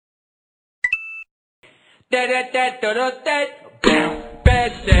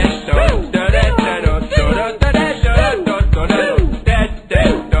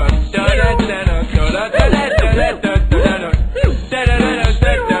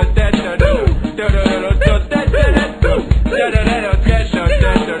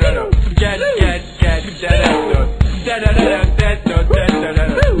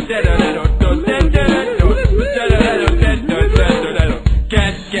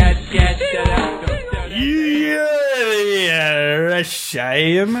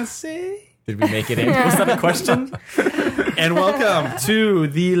Did we make it in? Was that a question? And welcome to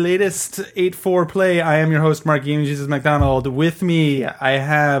the latest 8-4 play. I am your host, Mark Gaming Jesus McDonald. With me, I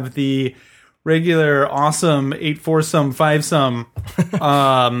have the regular, awesome 8-4-some,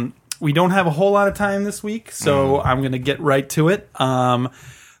 5-some. We don't have a whole lot of time this week, so I'm going to get right to it.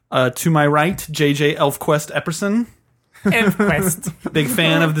 To my right, JJ ElfQuest Epperson. ElfQuest. Big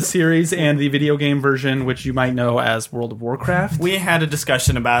fan of the series and the video game version, which you might know as World of Warcraft. We had a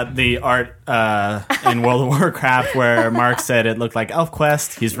discussion about the art in World of Warcraft where Mark said it looked like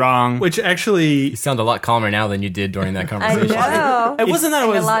ElfQuest. He's wrong. Which actually... You sound a lot calmer now than you did during that conversation. I know. It wasn't that it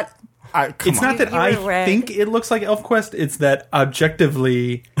was... It's not that I think it looks like ElfQuest, it's that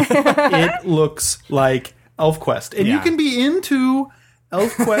objectively it looks like ElfQuest. And you can be into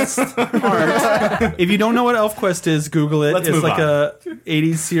ElfQuest art. If you don't know what ElfQuest is, Google it. It's like a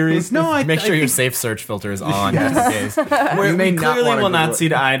 80s series. No, Make sure your safe search filter is on. Yes. We clearly will not see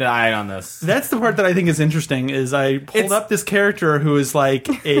eye to eye on this. That's the part that I think is interesting, is I pulled up this character who is like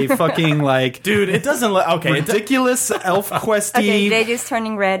a fucking like... Dude, it doesn't look... Okay. Ridiculous ElfQuesty... Okay, JJ's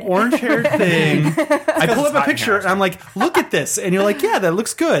turning red. Orange-haired thing. I pull up a picture and I'm like, look at this. And you're like, yeah, that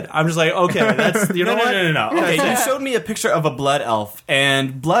looks good. I'm just like, okay, that's... You know what? No. Okay, you showed me a picture of a blood elf.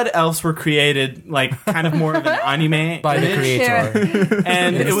 And blood elves were created like kind of more of an anime by the creator,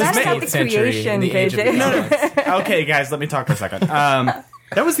 and it was that's not the creation, JJ. No. Okay, guys, let me talk for a second.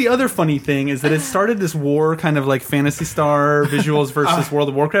 That was the other funny thing, is that it started this war, kind of like Phantasy Star visuals versus World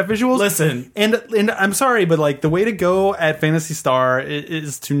of Warcraft visuals. Listen, and I'm sorry, but like the way to go at Phantasy Star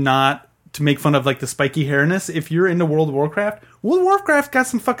is to not to make fun of like the spiky hairness. If you're into World of Warcraft got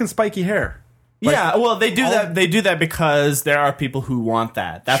some fucking spiky hair. Like, yeah, well, they do that. They do that because there are people who want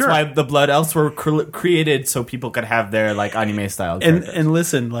that. That's why the blood elves were created, so people could have their like anime style. And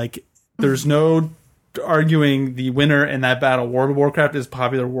listen, like, there's no arguing the winner in that battle. World of Warcraft is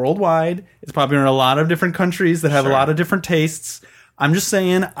popular worldwide. It's popular in a lot of different countries that have a lot of different tastes. I'm just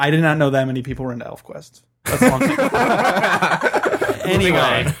saying, I did not know that many people were into ElfQuest. That's all I'm saying.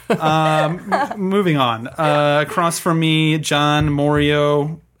 Anyway, moving on. Across from me,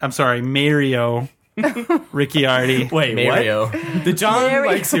 Mario Ricciardi. Wait, Mario. What? Did John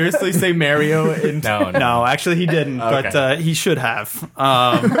like seriously say Mario? No, actually he didn't, but he should have,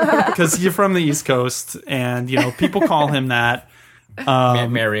 because you're from the East Coast, and you know people call him that.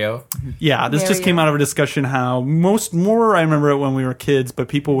 Mario. Yeah, this just came out of a discussion how I remember it when we were kids,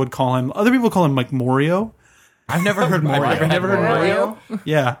 but other people call him like Morio. I've never heard Mario. I've never heard Mario.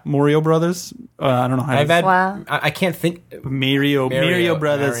 Yeah, Mario Brothers. I don't know how. I can't think. Mario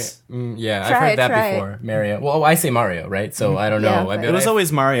Brothers. Yeah, I've heard that before. Mario. Well, I say Mario, right? So I don't know. It was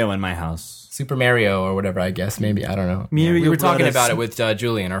always Mario in my house. Super Mario or whatever, I guess. Maybe. I don't know. Mario we were talking Brothers. about it with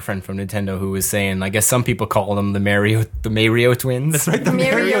Julian, our friend from Nintendo, who was saying, I guess some people call them the Mario twins. That's right, the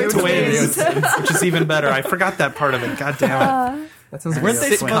Mario twins. Which is even better. I forgot that part of it. God damn it. That sounds like Weren't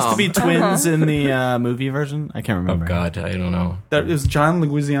they supposed to be twins in the movie version? I can't remember. Oh, God, I don't know. That was John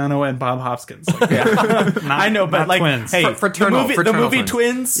Leguizamo and Bob Hoskins. Like, I know, but like, twins. hey, the movie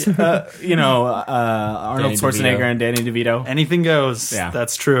twins. Twins, Arnold Schwarzenegger and Danny DeVito. Anything goes. Yeah.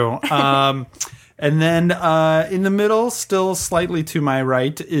 That's true. And then in the middle, still slightly to my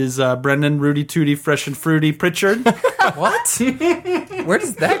right, is Brendan Rudy Tooty Fresh and Fruity Pritchard. What? Where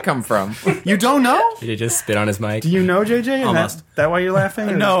does that come from? You don't know? Did he just spit on his mic? Do you know, JJ? Almost. That why you're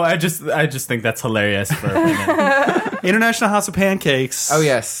laughing? No, I just think that's hilarious. For International House of Pancakes. Oh,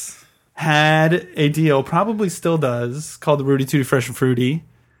 yes. Had a deal, probably still does, called the Rudy Tooty Fresh and Fruity.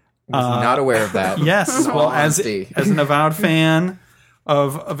 Was not aware of that. Yes. Well, as honesty. an avowed fan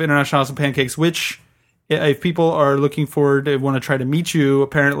of International House of Pancakes, which, if people are looking forward to want to try to meet you,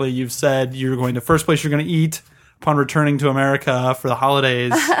 apparently you've said you're going to first place you're going to eat upon returning to America for the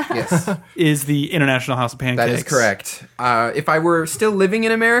holidays. Yes. Is the International House of Pancakes. That is correct. If I were still living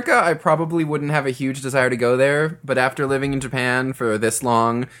in America, I probably wouldn't have a huge desire to go there. But after living in Japan for this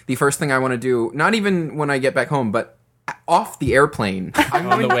long, the first thing I want to do, not even when I get back home, but off the airplane,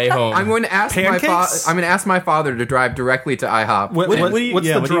 on the way home, I'm going to ask my father to drive directly to IHOP. What's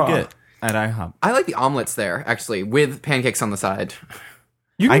the draw? Do you get at IHOP? I like the omelets there, actually, with pancakes on the side.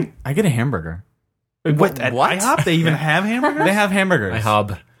 I get a hamburger. What? At IHOP, they even have hamburgers? They have hamburgers.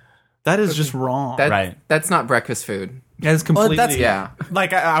 IHOB. That is just wrong. Right. That's not breakfast food. That is completely... Yeah.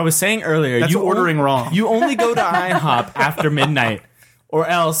 Like I was saying earlier, That's ordering wrong. You only go to IHOP after midnight, or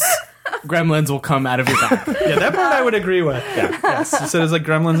else gremlins will come out of your back. Yeah, that part I would agree with. Yeah. Yes. So it's like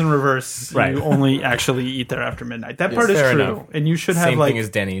Gremlins in reverse. Right. You only actually eat there after midnight. That part is fair true. enough. And you should have Same like... thing as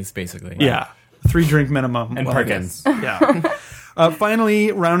Denny's, basically. Yeah. 3-drink minimum. And Perkins. Yeah.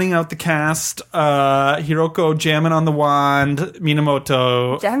 Finally, rounding out the cast, Hiroko jamming on the wand,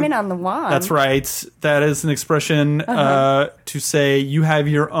 Minamoto. Jamming on the wand. That's right. That is an expression to say you have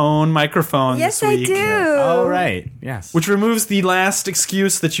your own microphone Yes, this I week. do. Oh, right. Yes. Which removes the last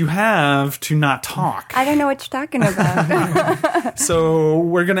excuse that you have to not talk. I don't know what you're talking about. So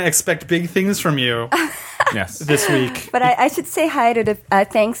we're going to expect big things from you yes. this week. But I should say hi to the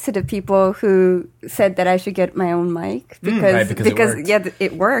thanks to the people who said that I should get my own mic Right, because it worked. yeah,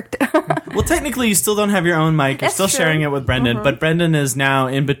 it worked. Well, technically, you still don't have your own mic. You're That's still true. sharing it with Brendan, but Brendan is now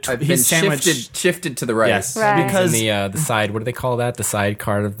in between. I've been He's sandwiched. shifted to the right. Yes, Right. because And the side, what do they call that? The side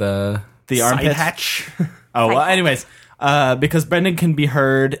card of the... the Side armpit hatch. Oh well. Anyways, because Brendan can be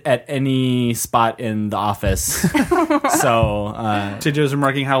heard at any spot in the office, so JJ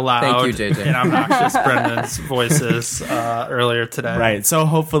remarking how loud Thank you, JJ. and obnoxious Brendan's voice is earlier today. right. So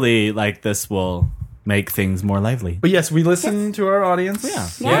hopefully, like this will make things more lively. But yes, we listen to our audience. Yeah.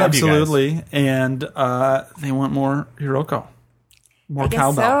 Yeah, Yeah. absolutely. And they want more Hiroko. More guess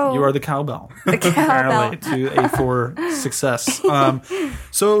cowbell. so. You are the cowbell. The cowbell. Apparently, to A4 success.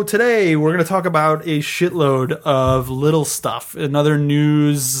 So today we're going to talk about a shitload of little stuff, another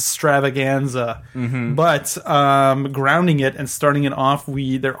news extravaganza. But grounding it and starting it off,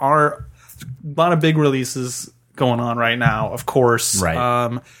 there are a lot of big releases going on right now, of course.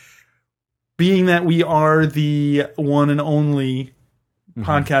 Right. Being that we are the one and only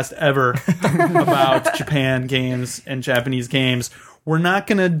podcast ever about Japan games and Japanese games, we're not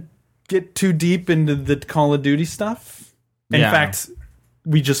going to get too deep into the Call of Duty stuff. In Yeah. fact,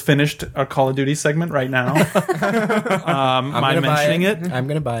 we just finished a Call of Duty segment right now. Mind mentioning it. I'm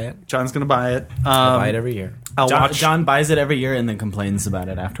going to buy it. John's going to buy it. I buy it every year. I'll watch. John buys it every year and then complains about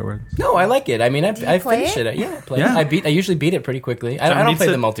it afterwards. No, I like it. I mean, I play finished it? it. Yeah, I play Yeah. it. I usually beat it pretty quickly. I don't beats play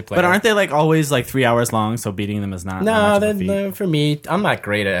it. the multiplayer. But aren't they like always like 3 hours long? So beating them is not. No, that much of a feat. for me, I'm not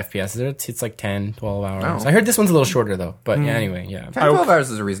great at FPS. It's like 10, 12 hours. Oh. I heard this one's a little shorter, though. But yeah, anyway, yeah. 12 hours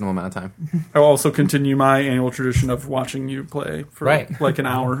is a reasonable amount of time. I'll also continue my annual tradition of watching you play for Right. like an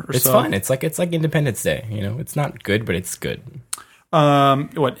hour or It's so. fun. It's like Independence Day. You know, it's not good, but it's good.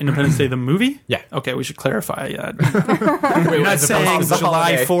 What, Independence Day the movie? Yeah. Okay, we should clarify. You're Wait, not saying it's a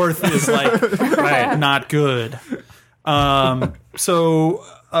July holiday. 4th is like not good.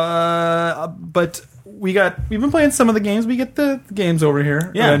 But we've been playing some of the games. We get the games over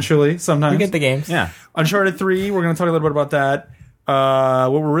here eventually. Sometimes You get the games. Yeah. Uncharted 3. We're going to talk a little bit about that.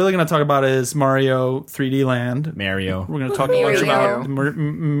 What we're really going to talk about is Mario 3D Land. Mario. We're going to talk a bunch Mario. about the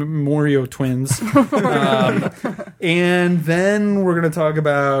Mario twins. And then we're going to talk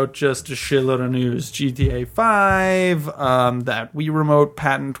about just a shitload of news. GTA 5, that Wii Remote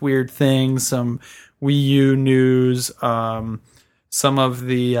patent weird things, some Wii U news, some of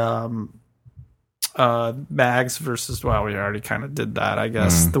the bags versus, well, we already kind of did that, I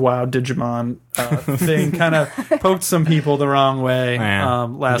guess. The WoW Digimon thing kind of poked some people the wrong way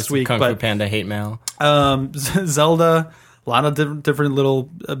last week. Kung Fu But Panda hate mail. Zelda, a lot of different little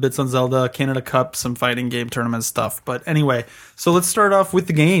bits on Zelda, Canada Cup, some fighting game tournament stuff. But anyway, so let's start off with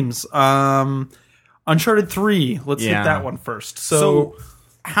the games. Uncharted 3, let's hit that one first. So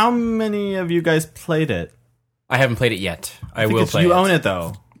how many of you guys played it? I haven't played it yet. I will play You it. own it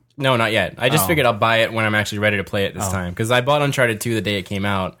though. No, not yet. I just Oh. figured I'll buy it when I'm actually ready to play it this time. Because I bought Uncharted 2 the day it came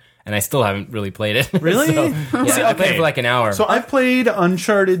out, and I still haven't really played it. Really? So, yeah, See, I played okay. it for like an hour. So I've played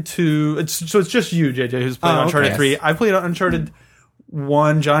Uncharted 2. It's just you, JJ, who's played Oh, Uncharted okay. 3. I played Uncharted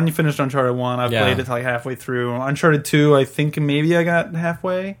 1. John, you finished Uncharted 1. I Yeah. played it like halfway through. Uncharted 2, I think maybe I got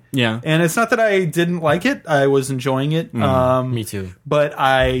halfway. Yeah. And it's not that I didn't like it. I was enjoying it. Me too. But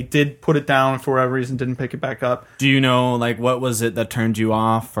I did put it down for whatever reason, didn't pick it back up. Do you know like what was it that turned you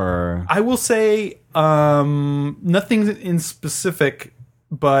off or I will say nothing in specific,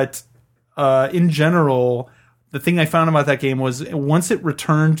 but in general, the thing I found about that game was once it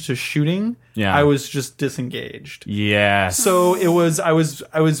returned to shooting, Yeah. I was just disengaged. Yes. So it was I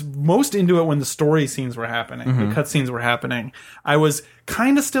was most into it when the story scenes were happening, the cutscenes were happening. I was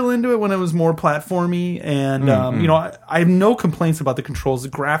kind of still into it when it was more platformy, and you know, I have no complaints about the controls. The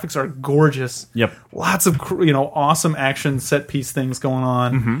graphics are gorgeous. Yep. Lots of awesome action set piece things going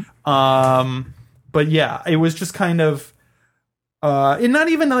on. But yeah, it was just kind of And not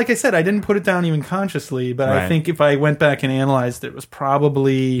even, like I said, I didn't put it down even consciously, but I think if I went back and analyzed it, it was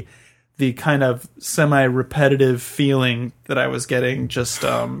probably the kind of semi-repetitive feeling that I was getting just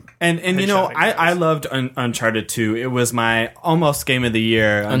and you know, I loved Uncharted 2. It was my almost game of the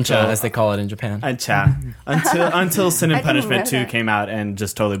year until, as they call it in Japan. Until Sin and Punishment 2 came out and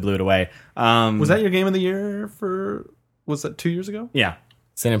just totally blew it away. Was that your game of the year was that 2 years ago? Yeah.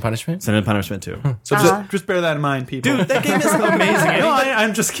 Sin and Punishment? Sin and Punishment 2. So just bear that in mind, people. Dude, that game is amazing. No,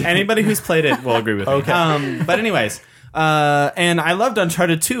 I'm just kidding. Anybody who's played it will agree with me. Okay. But anyways, and I loved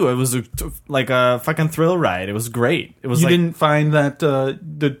Uncharted 2. It was like a fucking thrill ride. It was great. It was. You didn't find that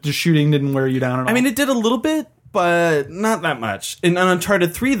the shooting didn't wear you down at all? I mean, it did a little bit, but not that much. In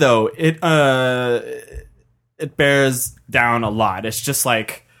Uncharted 3, though, it bears down a lot. It's just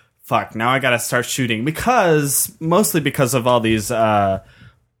like, fuck, now I gotta start shooting. Mostly because of all these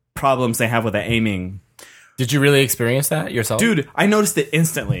problems they have with the aiming. Did you really experience that yourself? Dude, I noticed it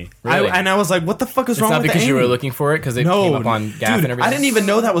instantly. Really? I was like, what the fuck is wrong with the It's not because you aiming? were looking for it? Because it came up on GAF and everything? I didn't even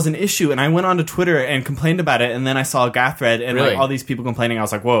know that was an issue, and I went onto Twitter and complained about it, and then I saw a GAF thread, and like all these people complaining. I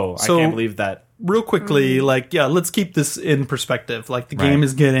was like, whoa, I can't believe that. Real quickly, let's keep this in perspective. Like, the game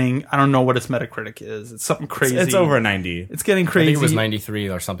is getting, I don't know what its Metacritic is. It's something crazy. It's over 90. It's getting crazy. I think it was 93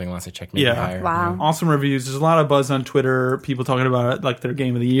 or something last I checked. Maybe higher. Wow. Awesome reviews. There's a lot of buzz on Twitter, people talking about it, like their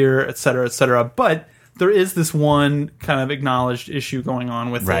game of the year, et cetera, et cetera. But there is this one kind of acknowledged issue going on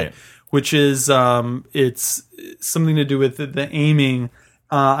with it, which is it's something to do with the aiming.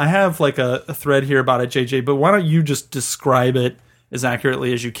 I have like a thread here about it, JJ, but why don't you just describe it as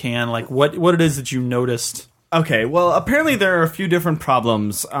accurately as you can, like what it is that you noticed? Okay, well, apparently there are a few different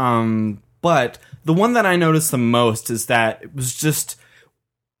problems, but the one that I noticed the most is that it was just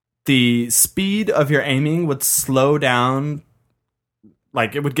the speed of your aiming would slow down.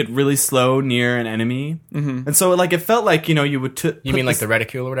 Like, it would get really slow near an enemy. Mm-hmm. And so, like, it felt like, you know, you would... You mean like the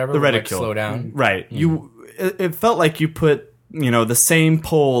reticule or whatever? The reticule. Like slow down? Right. It felt like you put, you know, the same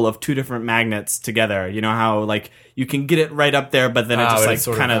pole of two different magnets together. You know how, like, you can get it right up there, but then it just,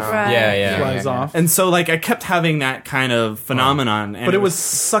 like, kind of... flies off. And so, like, I kept having that kind of phenomenon. And but it was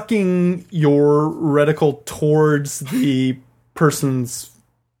sucking your reticle towards the person's...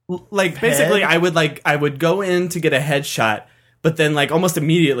 Like, basically, I would go in to get a headshot, but then, like, almost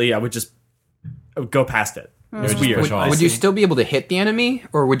immediately, I would go past it. It was weird. Would you still be able to hit the enemy,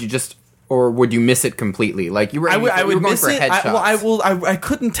 or would you miss it completely? Like, you were, I would going miss for it. headshots. I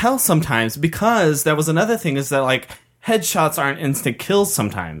couldn't tell sometimes, because that was another thing, is that, like, headshots aren't instant kills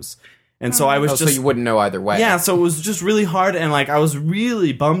sometimes. And so I was so you wouldn't know either way. Yeah, so it was just really hard, and, like, I was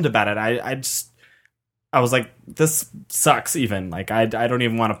really bummed about it. I was like, this sucks even. Like, I don't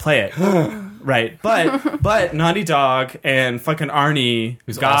even want to play it. Right. But Naughty Dog and fucking Arnie,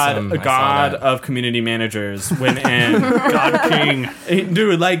 who's god awesome. of community managers, went in. God King.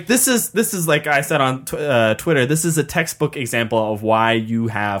 Dude, like, this is like I said on Twitter, this is a textbook example of why you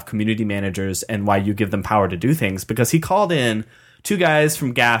have community managers and why you give them power to do things. Because he called in two guys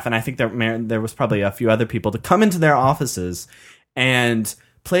from GAF, and I think there was probably a few other people, to come into their offices and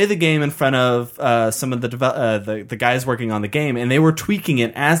play the game in front of some of the guys working on the game, and they were tweaking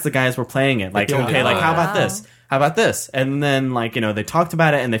it as the guys were playing it. Like, okay, like, how about this? How about this? And then, like, you know, they talked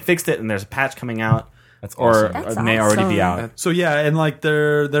about it and they fixed it, and there's a patch coming out. That's awesome. Or may already be out. So yeah, and like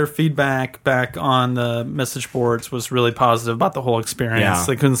their feedback back on the message boards was really positive about the whole experience. Yeah.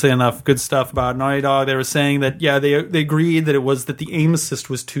 They couldn't say enough good stuff about Naughty Dog. They were saying that they agreed that it was that the aim assist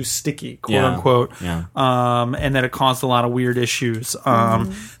was too sticky, quote unquote, and that it caused a lot of weird issues.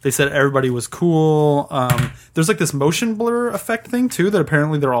 They said everybody was cool. There's like this motion blur effect thing too that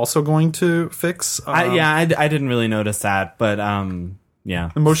apparently they're also going to fix. I didn't really notice that, but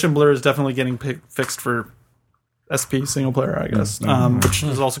yeah, the motion blur is definitely getting fixed for SP single player, I guess, which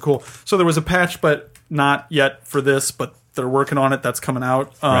is also cool. So there was a patch, but not yet for this, but they're working on it. That's coming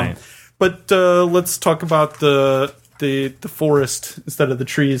out. Right. But let's talk about the forest instead of the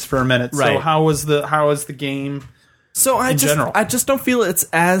trees for a minute. Right. So how is the game? So I just don't feel it's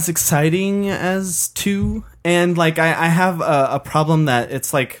as exciting as 2, and like I have a problem that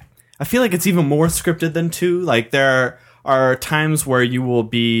it's like I feel like it's even more scripted than 2. Like, there are times where you will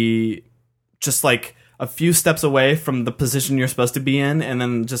be just like a few steps away from the position you're supposed to be in, and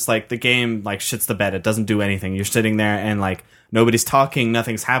then just like the game like shits the bed. It doesn't do anything. You're sitting there and like nobody's talking,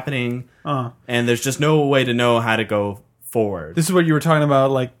 nothing's happening, and there's just no way to know how to go forward. This is what you were talking about,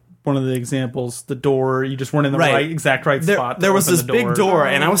 like one of the examples, the door. You just weren't in the exact right spot. There was this big door,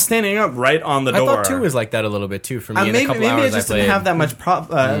 and I was standing up right on the door. I thought 2 was like that a little bit too for me. Maybe I just didn't have that much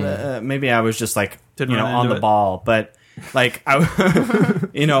maybe I was just like on the ball, but like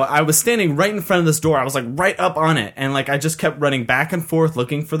I was standing right in front of this door. I was like right up on it, and like I just kept running back and forth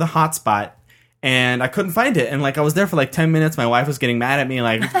looking for the hotspot. And I couldn't find it. And, like, I was there for, like, 10 minutes. My wife was getting mad at me,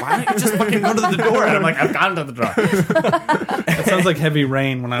 like, why don't you just fucking go to the door? And I'm like, I've gone to the door. It sounds like Heavy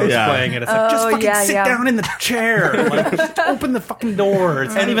Rain when I was playing it. It's like, just fucking sit down in the chair. Like, just open the fucking door.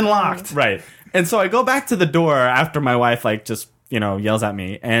 It's not even locked. Right. And so I go back to the door after my wife, like, just, yells at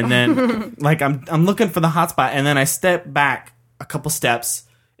me. And then, like, I'm looking for the hotspot. And then I step back a couple steps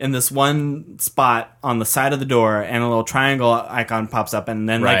in this one spot on the side of the door, and a little triangle icon pops up, and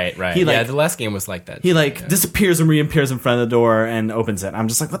then right. he like the last game was like that. He disappears and reappears in front of the door and opens it. I'm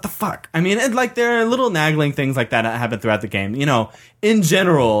just like, what the fuck? I mean, and like there are little nagging things like that happen throughout the game. In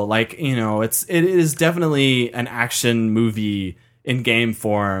general, like it is definitely an action movie in game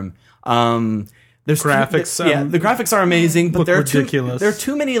form. There's graphics. The graphics are amazing, but there are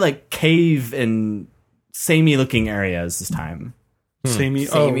too many like cave and samey looking areas this time. Samey?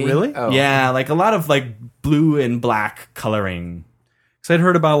 Oh, really? Oh. Yeah, like a lot of like blue and black coloring. Because I'd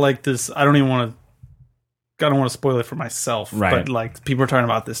heard about like this. I don't want to spoil it for myself. Right. But like people are talking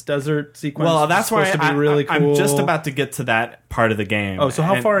about this desert sequence. Well, that's why supposed to be really cool. I'm just about to get to that part of the game. Oh, so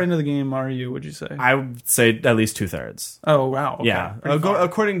how far into the game are you? Would you say? I would say at least 2/3. Oh wow. Okay. Yeah.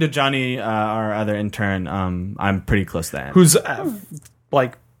 According to Johnny, our other intern, I'm pretty close to that. Who's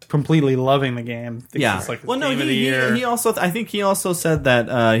like completely loving the game. Yeah. It's like well, no, game of the year. he also I think he also said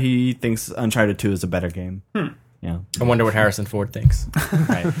that he thinks Uncharted 2 is a better game. Yeah. I wonder what Harrison Ford thinks.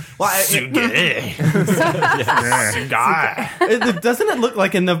 Right. Well, doesn't it look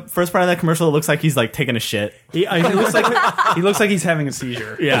like in the first part of that commercial, it looks like he's like taking a shit? He looks like he's having a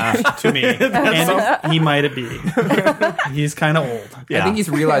seizure. Yeah. To me, and he might be. He's kind of old. Yeah. I think he's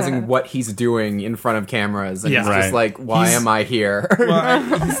realizing what he's doing in front of cameras, and Yeah. he's just Right. like, "Why am I here?" Well,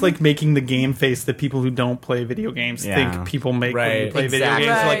 he's like making the game face that people who don't play video games think people make when you Right. play Exactly.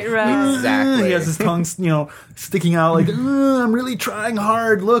 video games. Like, Right. Exactly. He has his tongue, sticking out like, I'm really trying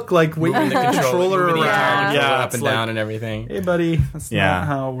hard. Look, like waving the controller Moving the around. controller Yeah, up it's and like, down and everything. hey, buddy, that's not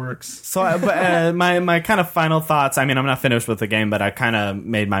how it works. So, but my kind of final thoughts. I mean, I'm not finished with the game, but I kind of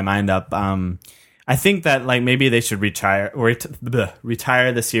made my mind up. I think that like maybe they should retire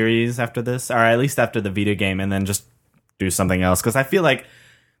the series after this, or at least after the video game, and then just do something else. Because I feel like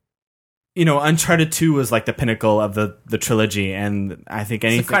Uncharted 2 was like the pinnacle of the trilogy, and I think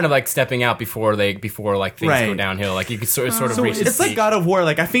anything It's kind of like stepping out before things Right. go downhill. Like you could sort of so reach. it's like God of War.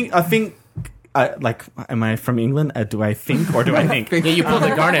 Like I think. Like, am I from England? Do I think or do I think? Yeah, you pulled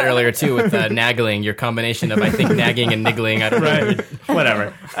the Garnet earlier too with naggling. Your combination of I think nagging and niggling. I don't know.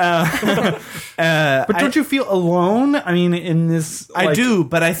 Whatever. But don't you feel alone? I mean, in this, I do,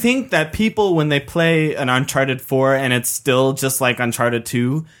 but I think that people, when they play an Uncharted 4 and it's still just like Uncharted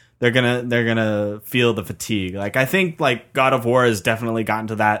 2, they're gonna feel the fatigue. Like I think like God of War has definitely gotten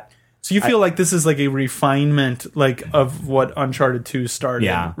to that. So you feel like this is like a refinement, like of what Uncharted 2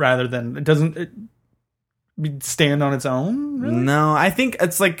 started, rather than it doesn't stand on its own. Really? No, I think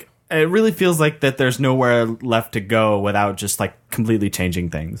it's like it really feels like that there's nowhere left to go without just like completely changing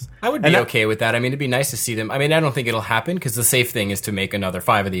things. I would be okay with that. I mean, it'd be nice to see them. I mean, I don't think it'll happen because the safe thing is to make another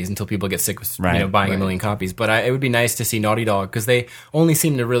 5 of these until people get sick of buying a million copies. But it would be nice to see Naughty Dog because they only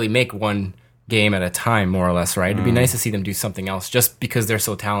seem to really make one game at a time, more or less, right? It'd be nice to see them do something else just because they're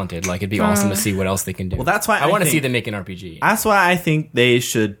so talented. Like, it'd be awesome to see what else they can do. Well, that's why I want to think- see them make an RPG. That's why I think they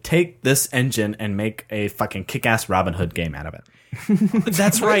should take this engine and make a fucking kick-ass Robin Hood game out of it.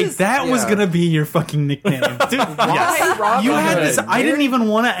 That's right. That was gonna be your fucking nickname, dude. Why Robin You had Hood? this. I didn't even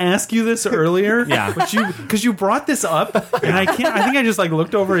want to ask you this earlier. Yeah. but because you brought this up, and I think I just like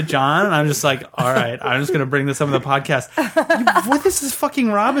looked over at John, and I'm just like, all right, I'm just gonna bring this up in the podcast. What is this fucking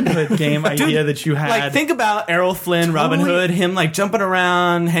Robin Hood game idea that you had? Like, think about Errol Flynn, Robin Totally. Hood, him like jumping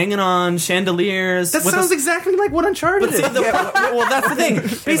around, hanging on chandeliers. that with sounds exactly like what Uncharted See, is. well, that's the thing.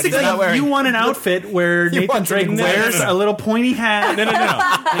 Basically, you want an outfit where Nathan Drake wears a little pointy hat. No.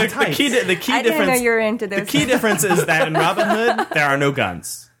 The key I didn't know difference. you were into The this. key difference is that in Robin Hood there are no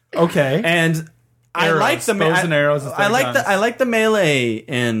guns, Okay. and I Arrows, like the bows and arrows instead of guns. I like the melee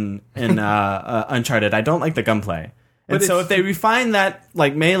in Uncharted. I don't like the gunplay. And But so it's- if they refine that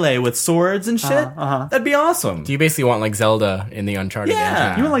like melee with swords and shit, that'd be awesome. Do you basically want like Zelda in the Uncharted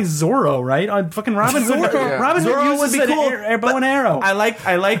Yeah. engine? You want like Zorro, right? On fucking Robin Hood. Yeah. Robin Hood Zorro uses would be cool, an bow and arrow. I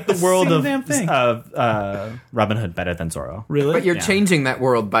like the world Same of damn thing. Robin Hood better than Zorro. Really? But you're Yeah. changing that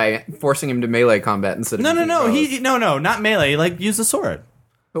world by forcing him to melee combat instead of No, using bows. no, not melee. Like use a sword.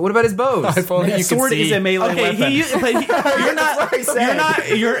 But what about his bows? If only you could sword see. is a melee Okay, weapon. you're not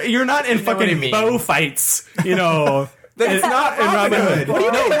in know what I fucking mean. bow fights. You know, That's not in Robin Hood. What do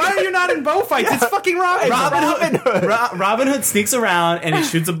you mean? Why are you not in bow fights? It's fucking Robin Hood. Robin Hood sneaks around and he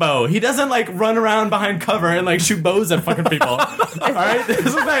shoots a bow. He doesn't like run around behind cover and like shoot bows at fucking people. All right, this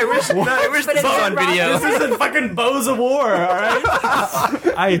is I wish this was on video. This isn't fucking bows of war. All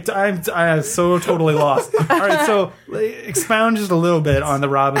right, I'm so totally lost. All right, so expound just a little bit on the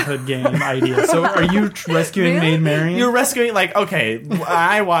Robin Hood game idea. So, are you rescuing Maid Marian? you're rescuing like okay.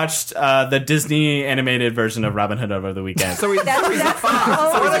 I watched the Disney animated version of Robin Hood over the weekend. So he's That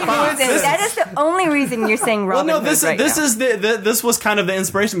is the only reason you're saying Robin well, no, Hood right this now. is this was kind of the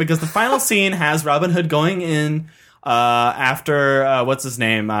inspiration because the final scene has Robin Hood going in after what's his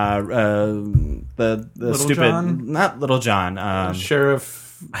name the Little stupid John? not Little John Sheriff.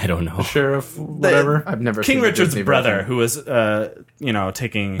 I don't know. Sheriff, whatever. I've never King seen the Richard's Disney brother, version. who was,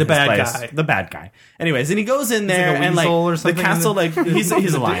 taking The his bad place. guy. The bad guy. Anyways, and he goes in there like a and like weasel or the something? castle, like he's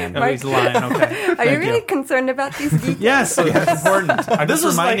a lion. Oh, he's a lion. Okay. Are Thank you really concerned about these details? Yes, it's important. I'm This just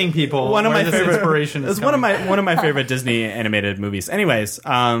was reminding like people one of where my this favorite inspiration is It's one of coming. my favorite Disney animated movies. Anyways,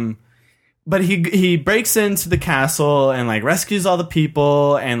 but he breaks into the castle and like rescues all the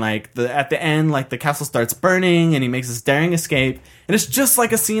people and like at the end like the castle starts burning and he makes this daring escape and it's just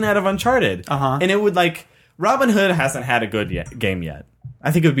like a scene out of Uncharted. And it would like Robin Hood hasn't had a good game yet.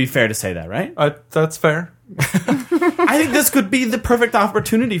 I think it would be fair to say that, right? That's fair. I think this could be the perfect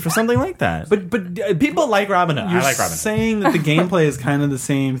opportunity for something like that. But people like Robin Hood. You're I like Robin Hood. saying that the gameplay is kind of the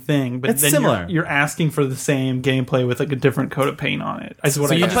same thing, but It's then similar. You're asking for the same gameplay with like a different coat of paint on it. That's what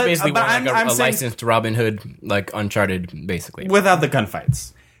So I you got. just basically but want like I'm a saying- licensed Robin Hood, like Uncharted, basically. Without the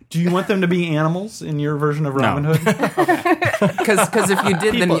gunfights. Do you want them to be animals in your version of Robin Hood? Because if you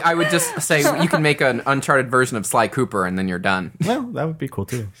did, then I would just say you can make an Uncharted version of Sly Cooper, and then you're done. Well, that would be cool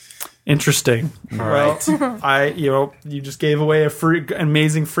too. Interesting. Well, you just gave away a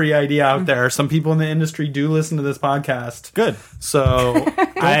amazing free idea out there. Some people in the industry do listen to this podcast. Good. So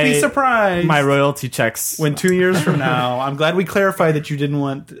don't be surprised. My royalty checks. when 2 years from now, I'm glad we clarified that you didn't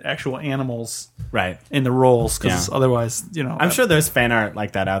want actual animals Right. in the roles, because Yeah. otherwise, I'm sure there's fan art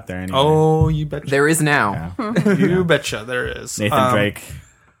like that out there anyway. Oh, you betcha. There is now. You betcha there is. Nathan Drake.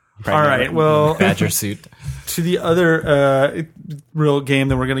 All right. Well, Badger suit. to the other real game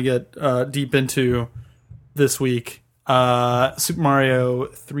that we're going to get deep into this week, Super Mario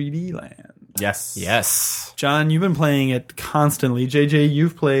 3D Land. Yes. Yes. John, you've been playing it constantly. JJ,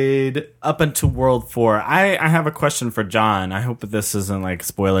 you've played... Up into World 4. I have a question for John. I hope that this isn't like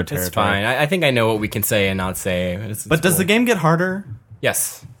spoiler territory. It's fine. I think I know what we can say and not say. But does the game get harder?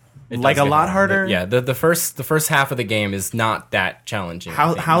 Yes. It Like does a get lot harder? Yeah. The first half of the game is not that challenging.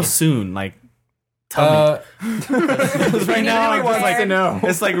 How soon? Like, tell me. Right now, I'm just like,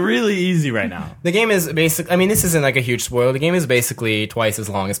 it's like really easy right now. The game is basic. I mean, this isn't like a huge spoiler. The game is basically twice as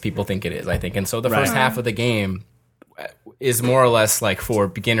long as people think it is, I think. And so the first half of the game is more or less like for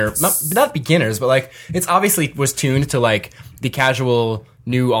not beginners, but like it's obviously was tuned to like the casual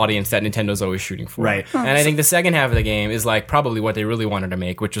new audience that Nintendo's always shooting for. Right. And I think the second half of the game is like probably what they really wanted to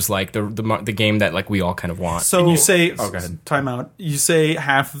make, which was like the game that like we all kind of want. So you say... go ahead. Time out. You say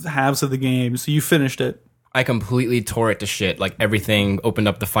halves of the game, so you finished it. I completely tore it to shit. Like everything, opened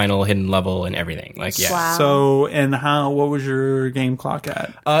up the final hidden level and everything. Like, yeah. Wow. So, and what was your game clock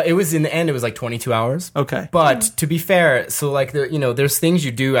at? It was in the end, it was like 22 hours. Okay. But to be fair, so like there's things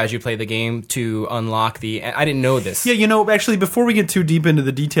you do as you play the game to unlock I didn't know this. Yeah, actually, before we get too deep into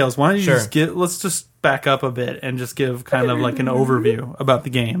the details, why don't you Sure. let's just back up a bit and just give kind of like an overview about the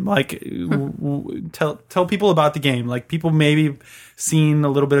game. Like, tell people about the game. Like, people maybe seen a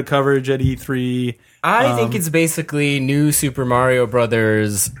little bit of coverage at E3. I think it's basically new Super Mario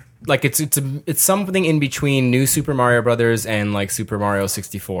Brothers. Like it's something in between new Super Mario Brothers and like Super Mario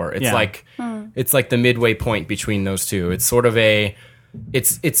 64. It's it's like the midway point between those two. It's sort of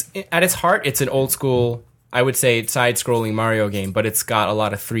it's at its heart, it's an old school, I would say, side-scrolling Mario game, but it's got a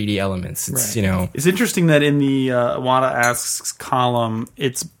lot of 3D elements. It's It's interesting that in the Wanda Asks column,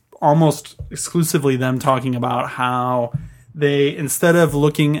 it's almost exclusively them talking about how they, instead of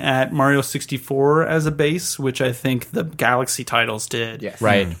looking at Mario 64 as a base, which I think the Galaxy titles did, Yes.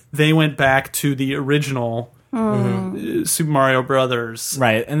 right. they went back to the original Super Mario Brothers.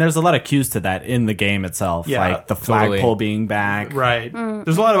 Right. And there's a lot of cues to that in the game itself. Yeah, like the totally. flagpole being back. Right.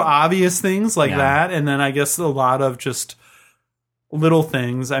 There's a lot of obvious things like Yeah. that, and then I guess a lot of just little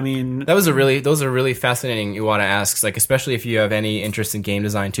things. I mean, those are really fascinating Iwata asks, like, especially if you have any interest in game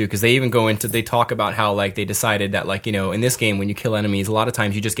design too, because they talk about how, like, they decided that, like, in this game when you kill enemies, a lot of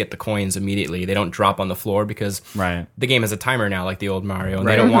times you just get the coins immediately. They don't drop on the floor because the game has a timer now, like the old Mario, and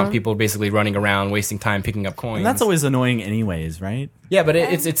they don't want people basically running around wasting time picking up coins. And that's always annoying anyways, right? Yeah, but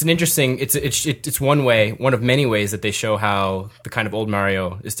it's an interesting, it's one of many ways that they show how the kind of old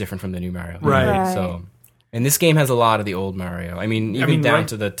Mario is different from the new Mario. Right. So. And this game has a lot of the old Mario. I mean, down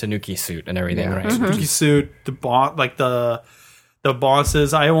to the Tanuki suit and everything, right? Tanuki suit, the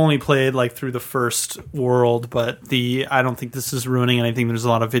bosses. I only played like through the first world, but I don't think this is ruining anything. There's a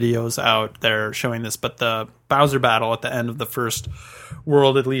lot of videos out there showing this, but the Bowser battle at the end of the first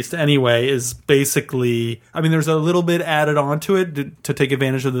world, at least anyway, is basically. I mean, there's a little bit added onto it to take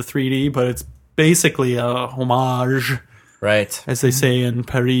advantage of the 3D, but it's basically a homage, right? As they say in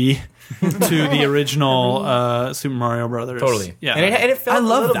Paris. To the original Super Mario Brothers. Totally. Yeah. And it felt I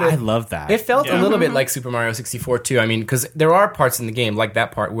love that. It felt a little bit like Super Mario 64 too. I mean, because there are parts in the game, like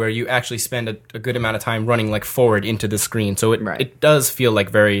that part, where you actually spend a good amount of time running like forward into the screen. So it does feel like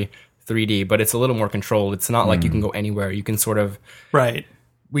very 3D, but it's a little more controlled. It's not like you can go anywhere. You can sort of... Right.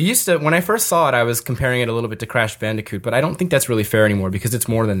 We used to, when I first saw it, I was comparing it a little bit to Crash Bandicoot, but I don't think that's really fair anymore because it's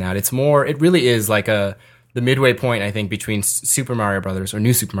more than that. It really is like the midway point, I think, between Super Mario Brothers or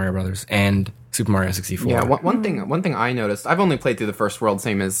New Super Mario Brothers and Super Mario 64. Yeah, one thing I noticed, I've only played through the first world,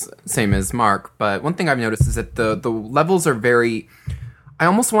 same as Mark, but one thing I've noticed is that the levels are very, I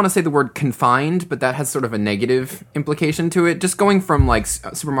almost want to say the word confined, but that has sort of a negative implication to it. Just going from like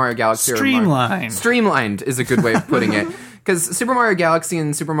Super Mario Galaxy streamlined. Streamlined is a good way of putting it. Because Super Mario Galaxy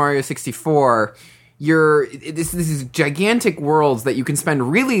and Super Mario 64, this is gigantic worlds that you can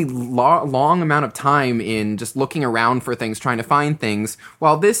spend really long amount of time in just looking around for things, trying to find things,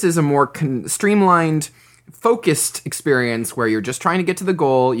 while this is a more streamlined, focused experience where you're just trying to get to the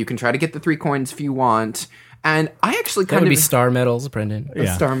goal. You can try to get the 3 coins if you want. And I actually that would be star medals, Brendan.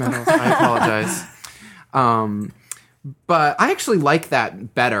 Yeah. Star medals. I apologize. But I actually like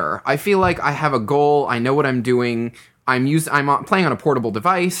that better. I feel like I have a goal. I know what I'm doing. I'm playing on a portable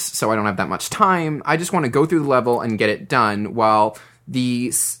device, so I don't have that much time. I just want to go through the level and get it done, while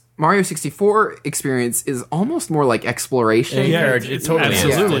the Mario 64 experience is almost more like exploration. Yeah, it totally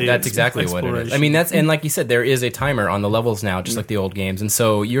absolutely is. That's exactly what it is. I mean, and like you said, there is a timer on the levels now, just like the old games, and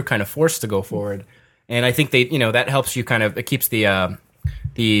so you're kind of forced to go forward. And I think that helps you it keeps the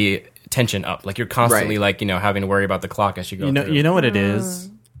tension up. Like you're constantly having to worry about the clock as you go through. You know what it is?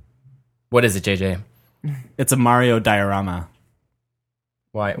 What is it, JJ? It's a Mario diorama.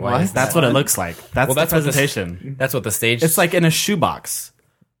 Why is that? That's what it looks like. That's the presentation. That's what the stage... It's like in a shoebox.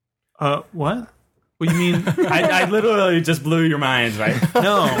 What? What do you mean? I literally just blew your mind, right?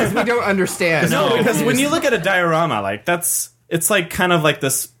 No. Because we don't understand. No, because when you look at a diorama, like it's like kind of like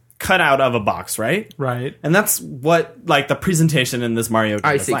this cutout of a box, right? Right. And that's what like the presentation in this Mario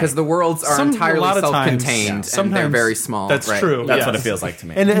game I see, because the worlds are entirely self-contained and they're very small. That's true. That's what it feels like to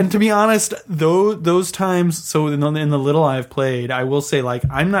me. And to be honest, those times, so in the little I've played, I will say, like,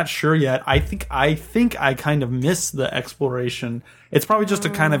 I'm not sure yet. I think I kind of miss the exploration. It's probably just a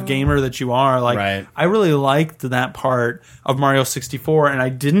kind of gamer that you are. Like, right. I really liked that part of Mario 64, and I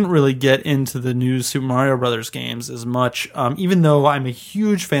didn't really get into the new Super Mario Brothers games as much, even though I'm a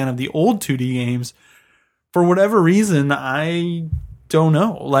huge fan of the old 2D games. For whatever reason, I don't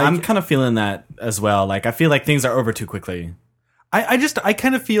know. Like, I'm kind of feeling that as well. Like, I feel like things are over too quickly. I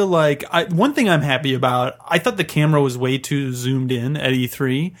kind of feel like one thing I'm happy about, I thought the camera was way too zoomed in at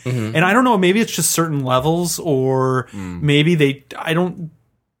E3. Mm-hmm. And I don't know, maybe it's just certain levels, or maybe I don't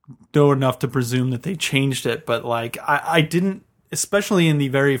know enough to presume that they changed it, but like I didn't, especially in the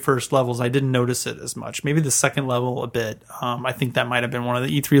very first levels, I didn't notice it as much. Maybe the second level a bit. I think that might have been one of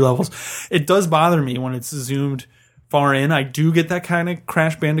the E3 levels. It does bother me when it's zoomed far in. I do get that kind of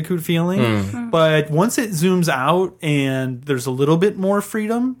Crash Bandicoot feeling, but once it zooms out and there's a little bit more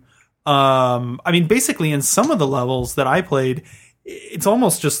freedom, I mean, basically in some of the levels that I played, it's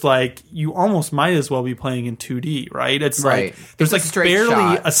almost just like you almost might as well be playing in 2D, right? It's right. Like there's it's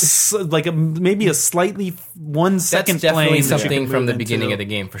like barely maybe a slightly 1 second. That's definitely plane something from the beginning of the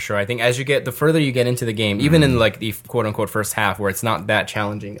game for sure. I think as the further you get into the game, even in like the quote unquote first half where it's not that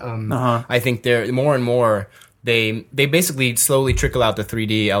challenging, I think there more and more. They basically slowly trickle out the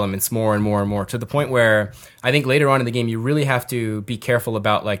 3D elements more and more and more, to the point where I think later on in the game you really have to be careful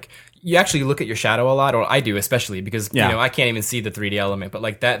about, like, you actually look at your shadow a lot, or I do especially because I can't even see the 3D element. But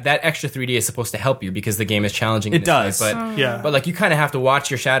like that extra 3D is supposed to help you because the game is challenging. It does, but like you kind of have to watch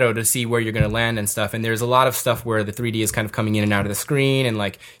your shadow to see where you're going to land and stuff. And there's a lot of stuff where the 3D is kind of coming in and out of the screen, and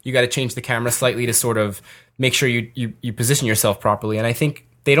like you got to change the camera slightly to sort of make sure you position yourself properly. And I think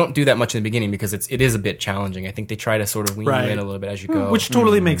they don't do that much in the beginning because it is a bit challenging. I think they try to sort of wean you in a little bit as you go. Which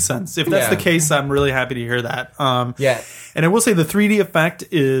totally makes sense. If that's the case, I'm really happy to hear that. And I will say the 3D effect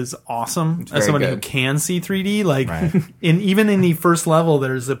is awesome. As somebody who can see 3D, like even in the first level,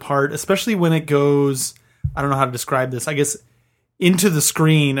 there's a part, especially when it goes, I don't know how to describe this, I guess into the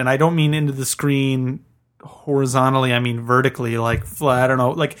screen, and I don't mean into the screen horizontally, I mean vertically, like I don't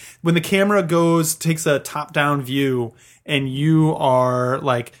know, like when the camera takes a top-down view and you are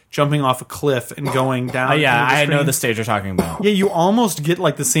like jumping off a cliff and going down. I know the stage you're talking about. Yeah, you almost get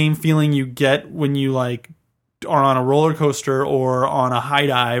like the same feeling you get when you like are on a roller coaster or on a high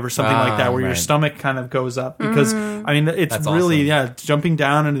dive or something like that, where your stomach kind of goes up because I mean it's That's really awesome. Jumping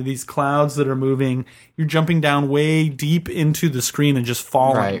down into these clouds that are moving. You're jumping down way deep into the screen and just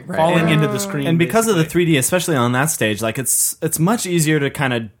falling into the screen. And because of the 3D, especially on that stage, like it's much easier to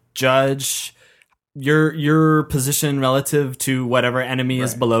kind of judge your position relative to whatever enemy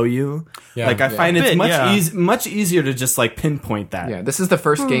is below you. Like I find it's much easier to just like pinpoint that. Yeah, this is the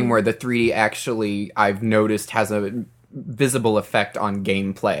first game where the 3D actually I've noticed has a visible effect on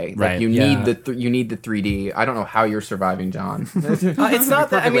gameplay. Like you need you need the 3D. I don't know how you're surviving, John. It's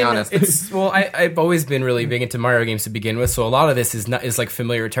not that. I mean, honest. I've always been really big into Mario games to begin with, so a lot of this is like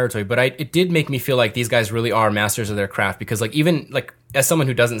familiar territory. But it did make me feel like these guys really are masters of their craft because like even like as someone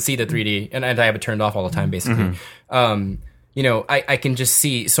who doesn't see the 3D and I have it turned off all the time basically. I can just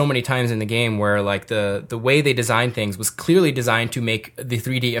see so many times in the game where like the way they designed things was clearly designed to make the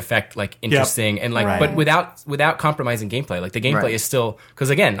 3D effect like interesting and like but without compromising gameplay. Like the gameplay is still, because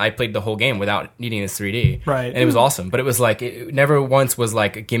again I played the whole game without needing this 3D and it was awesome, but it was like it never once was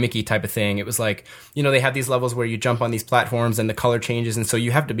like a gimmicky type of thing. It was like they have these levels where you jump on these platforms and the color changes, and so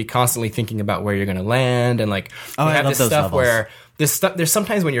you have to be constantly thinking about where you're going to land, and like you have this stuff where there's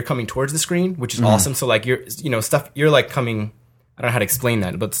sometimes when you're coming towards the screen, which is awesome. So like you're like coming, I don't know how to explain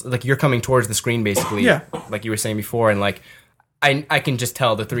that, but like you're coming towards the screen basically, like you were saying before, and like I can just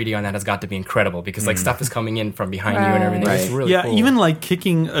tell the 3D on that has got to be incredible because like stuff is coming in from behind you and everything. It's really cool. Even like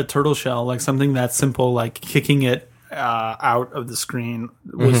kicking a turtle shell, like something that simple, like kicking it out of the screen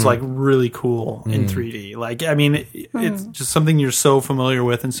was like really cool in 3D. Like, I mean, it's just something you're so familiar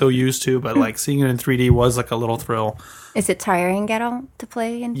with and so used to, but like seeing it in 3D was like a little thrill. Is it tiring at all to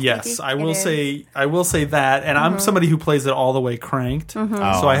play in 3D? Yes, I will say that, and I'm somebody who plays it all the way cranked. So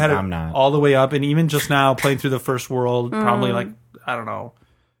I had it all the way up, and even just now playing through the first world, probably like I don't know,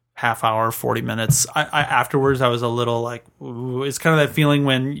 half hour, 40 minutes. I afterwards I was a little like, ooh, it's kind of that feeling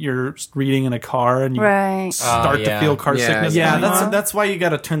when you're reading in a car and you start to feel car sickness. Yeah, that's why you got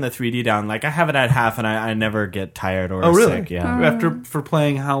to turn the 3D down. Like I have it at half and I never get tired or sick. Yeah. For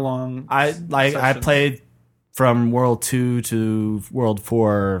playing how long? I played from World 2 to World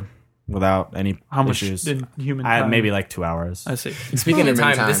 4 without any issues. In human time? Maybe like 2 hours. I see. Speaking of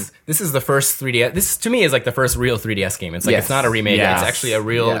time, this is the first 3DS. This to me is like the first real 3DS game. It's like it's not a remake. It's actually a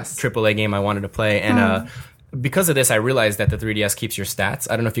real AAA game I wanted to play. And because of this, I realized that the 3DS keeps your stats.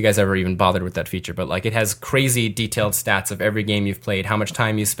 I don't know if you guys ever even bothered with that feature, but like it has crazy detailed stats of every game you've played, how much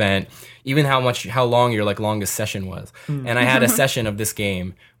time you spent, even how long your like longest session was. And I had a session of this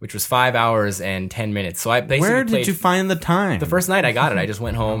game which was 5 hours and 10 minutes. So I basically Where did you find the time? The first night I got it, I just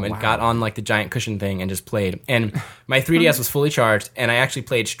went home and got on like the giant cushion thing and just played. And my 3DS was fully charged, and I actually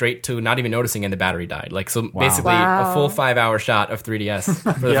played straight to not even noticing, and the battery died. Like so, basically a full 5 hour shot of 3DS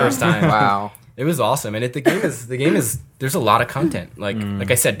for the first time. Wow. It was awesome, and the game is. There's a lot of content.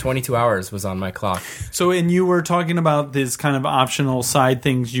 Like I said, 22 hours was on my clock. So, and you were talking about these kind of optional side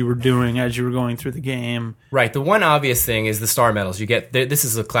things you were doing as you were going through the game. Right. The one obvious thing is the star medals. You get this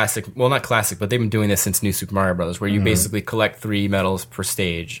is a classic. Well, not classic, but they've been doing this since New Super Mario Bros., where you basically collect 3 medals per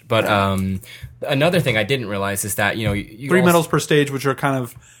stage. But another thing I didn't realize is that you 3 medals per stage, which are kind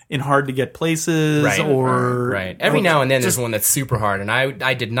of in hard to get places, right. Every now and then there's one that's super hard, and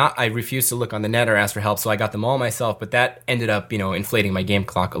I refused to look on the net or ask for help, so I got them all myself. But that ended up inflating my game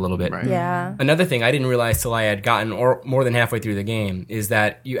clock a little bit. Right. Yeah. Another thing I didn't realize till I had gotten more than halfway through the game is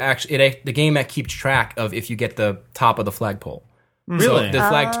that the game keeps track of if you get the top of the flagpole. Really? So the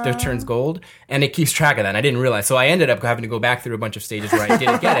flag turns gold, and it keeps track of that. And I didn't realize, so I ended up having to go back through a bunch of stages where I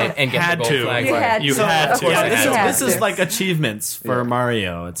didn't get it and get the gold flag. You had to. Yeah, this is like achievements for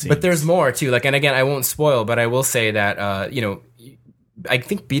Mario. It seems. But there's more too. Like, and again, I won't spoil, but I will say that I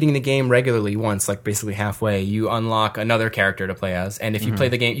think beating the game regularly once, like basically halfway, you unlock another character to play as. And if you play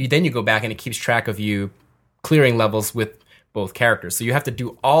the game, then you go back and it keeps track of you clearing levels with both characters. So you have to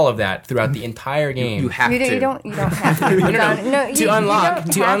do all of that throughout the entire game. You have to. You don't have to.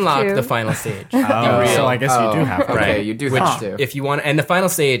 to unlock the final stage. So I guess you do have to. Okay, you do have to. If you want, and the final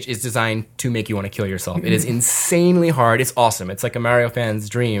stage is designed to make you want to kill yourself. It is insanely hard. It's awesome. It's like a Mario fan's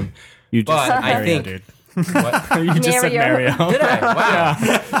dream. You just But said I Mario, think dude. what? You just said Mario. Mario. Did I?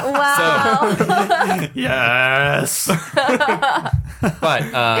 Wow. Wow. Yes.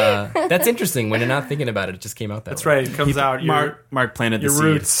 But that's interesting. When you're not thinking about it, it just came out that That's way. right. It comes out. Mark planted the your seed.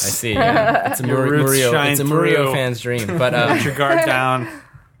 roots. I see. Yeah. It's a roots shine It's a Mario through. fan's dream. But Put your guard down.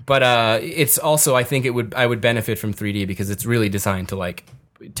 But it's also, I think I would benefit from 3D because it's really designed to like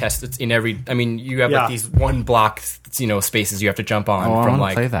test it in every. I mean, you have Yeah. like these one block, spaces you have to jump on I from want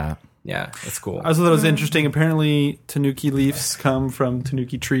like. to play that. Yeah, it's cool. I also thought it was interesting. Apparently, Tanuki leaves come from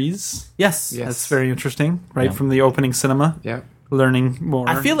Tanuki trees. Yes. Yes. That's very interesting, right? From the opening cinema. Yeah. Learning more.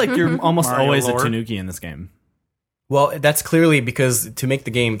 I feel like you're almost Mario always lore. a Tanuki in this game. Well, that's clearly because to make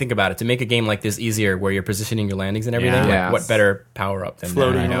the game, think about it, to make a game like this easier where you're positioning your landings and everything, Yeah. like, what better power up than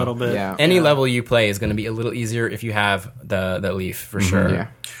floating that, a little bit. Yeah. Any level you play is going to be a little easier if you have the leaf, for sure. Yeah.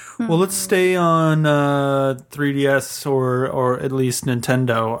 Well, let's stay on 3DS or at least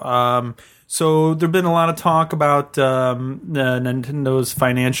Nintendo. So there've been a lot of talk about Nintendo's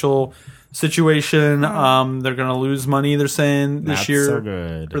financial situation. They're going to lose money, they're saying, this That's year so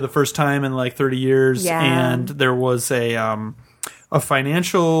good. for the first time in like 30 years. Yeah. And there was a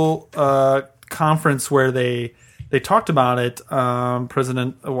financial conference where they talked about it.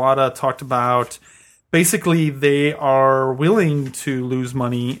 President Iwata talked about basically they are willing to lose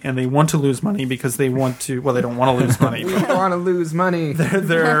money, and they want to lose money because they want to. Well, they don't want to lose money. We want to lose money.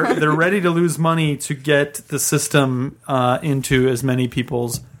 They're ready to lose money to get the system into as many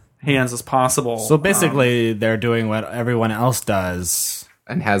people's hands as possible. So basically, they're doing what everyone else does.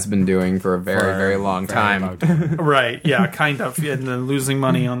 And has been doing for a very, very long time. Right? Yeah, kind of, and then losing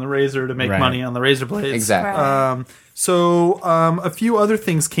money on the razor to make Right. money on the razor blades. Exactly. So a few other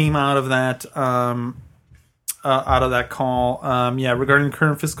things came out of that. Out of that call, regarding the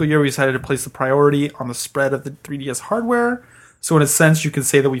current fiscal year, we decided to place the priority on the spread of the 3DS hardware. So in a sense, you could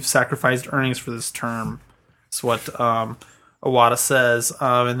say that we've sacrificed earnings for this term. That's what Iwata says,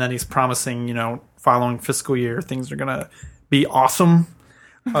 and then he's promising, following fiscal year, things are gonna be awesome.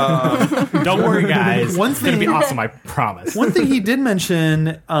 Don't worry, guys. One It's going to be thing- awesome, I promise. One thing he did mention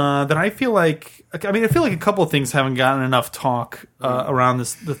that I feel like a couple of things haven't gotten enough talk around the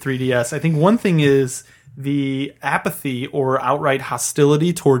 3DS. I think one thing is the apathy or outright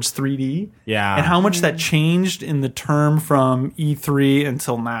hostility towards 3D. Yeah. And how much that changed in the term from E3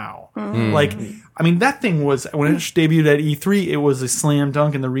 until now. Like, that thing was, when it debuted at E3, it was a slam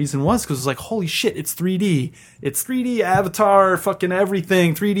dunk, and the reason was because it was like, holy shit, it's 3D. It's 3D, Avatar, fucking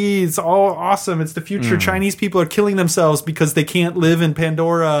everything. 3D, it's all awesome. It's the future. Chinese people are killing themselves because they can't live in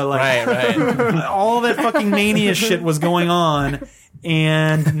Pandora. Like, Right. all that fucking mania shit was going on.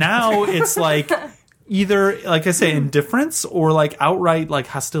 And now it's like, either, like I say, indifference or like outright like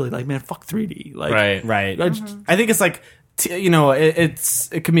hostility. Like, man, fuck 3D. Like, Right. I think it's like,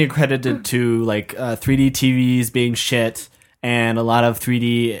 it can be accredited to like 3D TVs being shit, and a lot of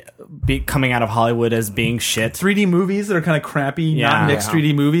 3D coming out of Hollywood as being shit. 3D movies that are kind of crappy, not mixed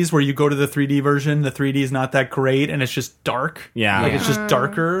 3D movies where you go to the 3D version, the 3D is not that great, and it's just dark. Yeah. Like, it's just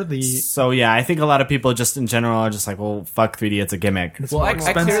darker. So yeah, I think a lot of people just in general are just like, well, fuck 3D, it's a gimmick. Well, I clearly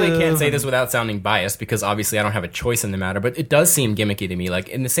expensive can't say this without sounding biased because obviously I don't have a choice in the matter, but it does seem gimmicky to me. Like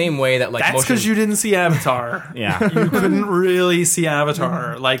in the same way that like That's because you didn't see Avatar. Yeah. You couldn't really see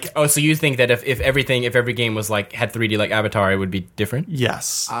Avatar. Like, Oh, so you think that if every game was like had 3D like Avatar, it would be different?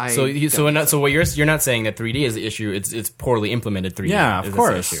 yes. So what you're not saying that 3D is the issue. It's poorly implemented 3D. Yeah, of is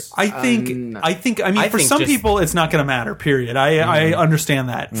course. the issue. I think for think some just- people it's not going to matter, period. I understand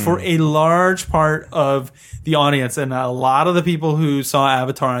that. For a large part of the audience and a lot of the people who saw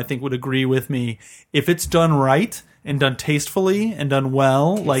Avatar, I think would agree with me, if it's done right and done tastefully and done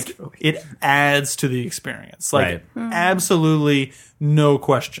well, like it adds to the experience. Like absolutely no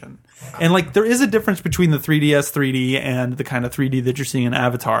question. And like there is a difference between the 3DS 3D and the kind of 3D that you're seeing in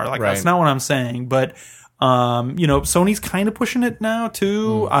Avatar. Like that's not what I'm saying, but Sony's kind of pushing it now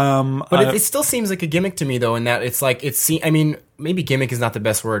too. But it still seems like a gimmick to me, though, in that it's like maybe gimmick is not the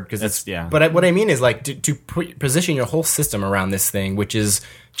best word because it's yeah. But what I mean is like to position your whole system around this thing, which is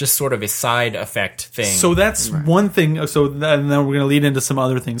just sort of a side effect thing. So that's one thing. So and then we're going to lead into some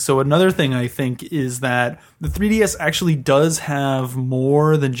other things. So another thing I think is that the 3DS actually does have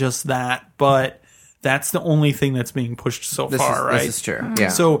more than just that, but That's the only thing that's being pushed so far, right? This is true. Yeah.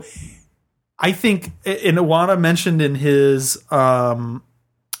 So I think, and Iwata mentioned in his in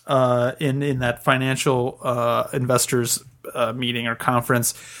that financial investors meeting or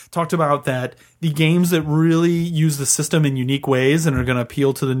conference, talked about that the games that really use the system in unique ways and are going to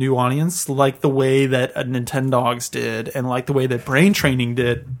appeal to the new audience, like the way that Nintendogs did and like the way that Brain Training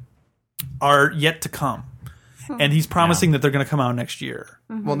did, are yet to come. And he's promising that they're going to come out next year.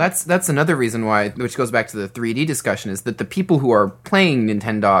 Well, that's another reason why, which goes back to the 3D discussion, is that the people who are playing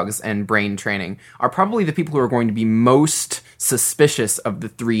Nintendogs and Brain Training are probably the people who are going to be most suspicious of the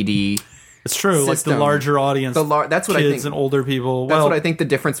 3D. It's true, system. like the larger audience, that's what kids I think, and older people. That's what I think the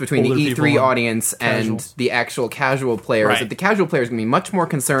difference between the E3 audience and casuals. the actual casual player is that the casual player is going to be much more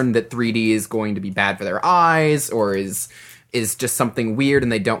concerned that 3D is going to be bad for their eyes or is just something weird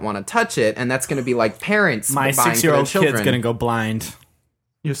and they don't want to touch it, and that's going to be like parents. My buying 6-year-old for their kid's children. going to go blind.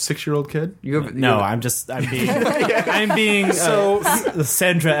 You have a 6-year-old kid? I'm being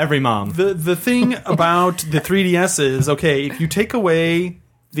Sandra every mom. The thing about the 3DS is, okay, if you take away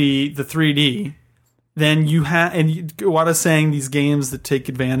the 3D, then you have, and Iwata's saying these games that take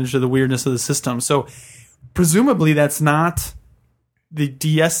advantage of the weirdness of the system. So presumably that's not the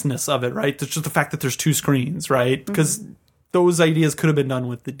DS-ness of it, right? It's just the fact that there's two screens, right? Because those ideas could have been done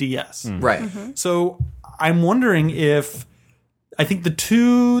with the DS. Right. So I'm wondering if, I think the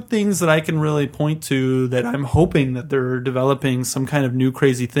two things that I can really point to that I'm hoping that they're developing some kind of new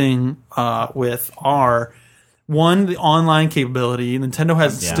crazy thing with are, one, the online capability. Nintendo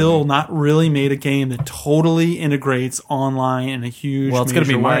has still not really made a game that totally integrates online in a huge Well, it's going to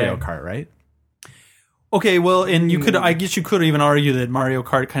be way. Mario Kart, right? Okay, well, and I guess you could even argue that Mario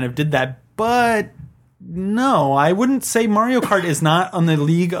Kart kind of did that, but no, I wouldn't say Mario Kart is not on the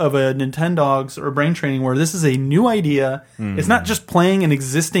league of a Nintendogs or Brain Training, where this is a new idea. It's not just playing an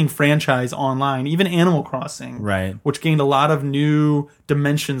existing franchise online, even Animal Crossing, Right. which gained a lot of new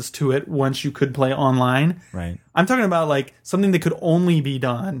dimensions to it once you could play online. Right. I'm talking about like something that could only be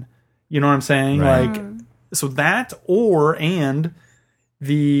done. You know what I'm saying? Right. Like, so that and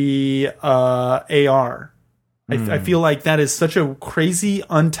the AR. I feel like that is such a crazy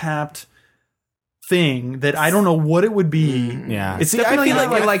untapped thing that I don't know what it would be. Yeah. It's See, definitely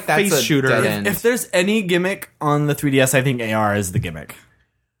I feel like that's face a shooter. dead end. If there's any gimmick on the 3DS, I think AR is the gimmick.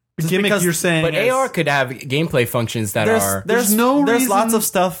 The gimmick because- you're saying, But is, AR could have gameplay functions that are. There's no there's reason- lots of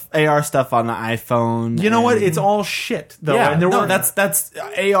stuff, AR stuff on the iPhone. You know what? and- It's all shit though. yeah, and there no, were, that's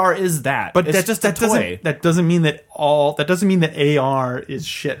AR is that. but it's that just that a toy. doesn't mean that AR is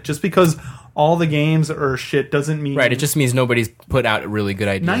shit. Just because all the games are shit doesn't mean Right, it just means nobody's put out really good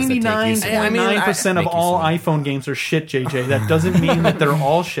ideas. 99.9% of all iPhone games are shit, JJ. That doesn't mean that they're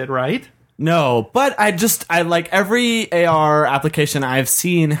all shit, right? No, but I like every AR application I've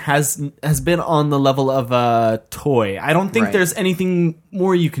seen has been on the level of a toy. I don't think Right. there's anything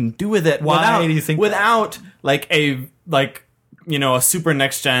more you can do with it. Why do you think without like a super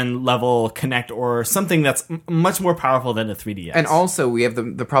next gen level Connect or something that's much more powerful than a 3DS? And also, we have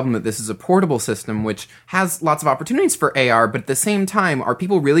the problem that this is a portable system, which has lots of opportunities for AR, but at the same time, are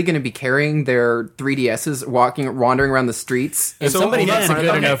people really going to be carrying their 3DSs, wandering around the streets? If somebody again, has a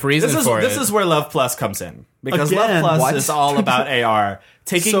good enough reason for this it. is where Love Plus comes in. Because Again, Love Plus what? is all about AR.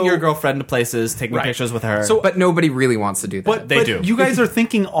 Taking So- your girlfriend to places, taking Right. pictures with her. So- But nobody really wants to do that. But They do. You guys are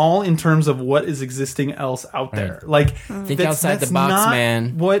thinking all in terms of what is existing else out there. Like, Think outside the box, not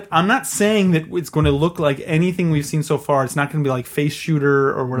man. What I'm not saying that it's going to look like anything we've seen so far. It's not going to be like Face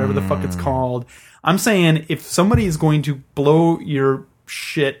Shooter or whatever the fuck it's called. I'm saying if somebody is going to blow your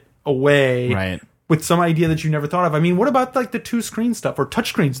shit away, Right. with some idea that you never thought of. I mean, what about like the 2-screen stuff or touch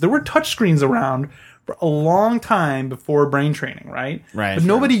screens? There were touch screens around for a long time before Brain Training, right? Right, But sure.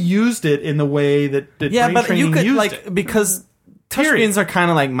 nobody used it in the way that Brain but Training you could used like it. because Period. touchscreens are kind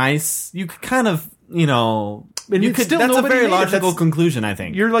of like mice. You could kind of And you it's could. still That's a nobody very made it. logical That's- conclusion, I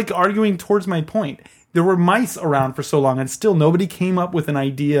think. You're like arguing towards my point. There were mice around for so long, and still nobody came up with an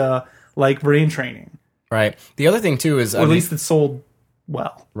idea like Brain Training, Right. The other thing too is, or at least it sold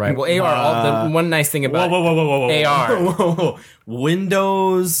well. right. Well, AR. The one nice thing about AR.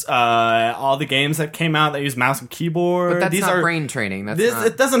 Windows, all the games that came out that use mouse and keyboard. But that's these not are brain training. That's this. not...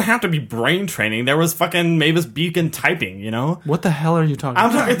 It doesn't have to be brain training. There was fucking Mavis Beacon typing. You know. What the hell are you talking I'm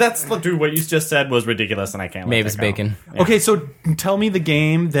about? sorry. That's dude. What you just said was ridiculous, and I can't. let Mavis that go. Bacon. Okay, so tell me the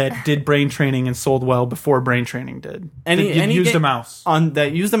game that did Brain Training and sold well before Brain Training did. That used a mouse. on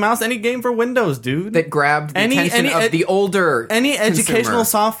that used a mouse. Any game for Windows, dude. that grabbed the attention of the older any consumers. educational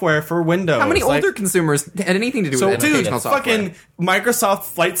software for Windows. How many Like, older consumers had anything to do with dude, educational software? fucking Microsoft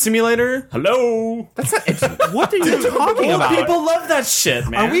Flight Simulator. Hello. That's not What are you talking Old about? people love that shit,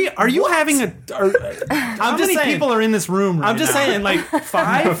 man. Are you having a? How just many saying. people are in this room? Right I'm just now? saying, like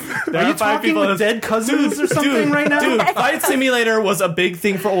 5. Are you talking with dead cousins or something right now? Dude, Flight Simulator was a big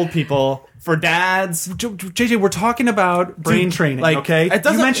thing for old people, for dads. JJ, we're talking about brain training, like, okay? it You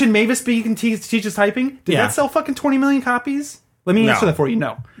doesn't- mentioned Mavis Beacon teaches typing. Did Yeah. that sell fucking 20 million copies? Let me answer that for you.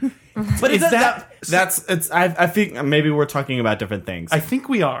 No. But Is I think maybe we're talking about different things. I think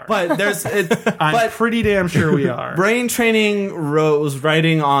we are. But there's I'm pretty damn sure we are. Brain Training was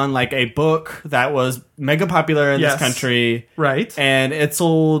writing on like a book that was mega popular in Yes. this country, Right. And it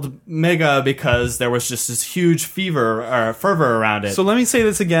sold mega because there was just this huge fervor around it. So let me say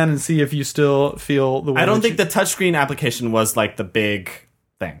this again and see if you still feel the way I don't that think the touchscreen application was like the big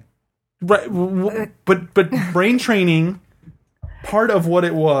thing. Right, but brain training, part of what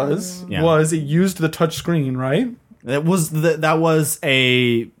it was it used the touch screen, right? That was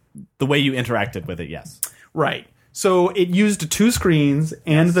the way you interacted with it. Yes. Right. So it used 2 screens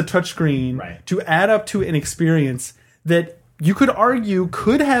and the touch screen Right. to add up to an experience that you could argue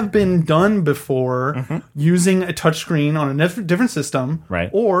could have been done before using a touch screen on a different system, Right.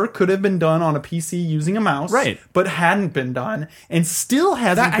 or could have been done on a PC using a mouse, Right. but hadn't been done, and still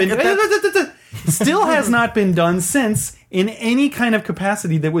hasn't been. that- Still has not been done since in any kind of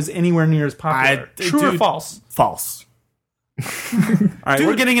capacity that was anywhere near as popular. True or dude, false? False. All right,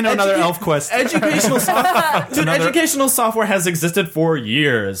 we're getting into another elf quest. Educational educational software has existed for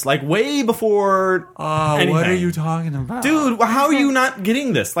years, like way before. What are you talking about, Dude, how are you not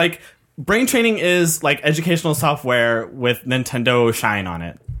getting this? Like, Brain Training is like educational software with Nintendo shine on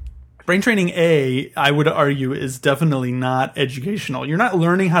it. Brain training I would argue, is definitely not educational. You're not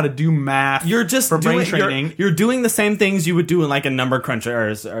learning how to do math. You're just for brain doing, training. You're doing the same things you would do in like a number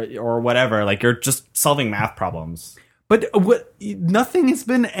cruncher or whatever. Like, you're just solving math problems. But nothing has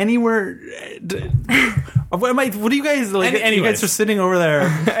been anywhere. What do you guys like? Anyways. You guys are sitting over there.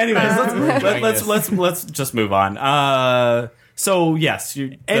 Anyways, let's just move on. So yes,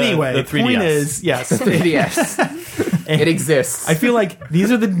 Anyway, the 3DS. point is, yes. yes. It exists. I feel like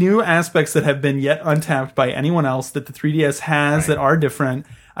these are the new aspects that have been yet untapped by anyone else that the 3DS has that are different.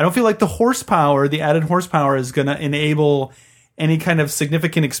 I don't feel like the added horsepower is going to enable any kind of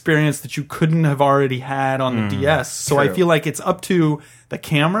significant experience that you couldn't have already had on the DS. So I feel like it's up to the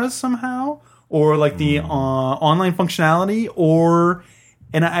cameras somehow, or like the online functionality,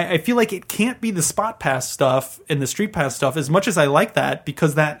 and I feel like it can't be the Spot Pass stuff and the Street Pass stuff, as much as I like that,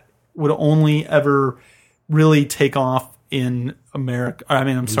 because that would only ever really take off in America. I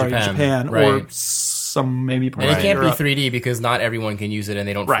mean, Japan, or right. some maybe part And it of can't Europe. be 3D because not everyone can use it, and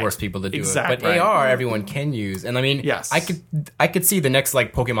they don't Right. force people to do Exactly. it. But AR, everyone can use, and I mean, Yes. I could see the next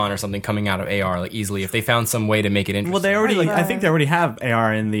like Pokemon or something coming out of AR like easily if they found some way to make it interesting. Well, they already. I think they already have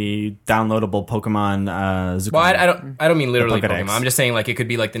AR in the downloadable Pokemon. Zuko. Well, I don't mean literally Pokédex. Pokemon. I'm just saying like it could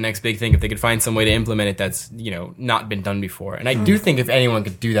be like the next big thing if they could find some way to implement it that's not been done before. And I do think if anyone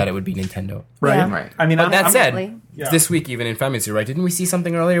could do that, it would be Nintendo. Right. Yeah. Right. I mean, But that said, Definitely. this week even in Famitsu, right? Didn't we see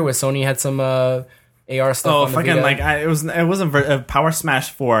something earlier where Sony had some AR stuff? Oh, on the fucking Vita? it wasn't Power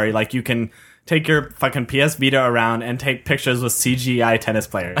Smash 4. Like, you can take your fucking PS Vita around and take pictures with CGI tennis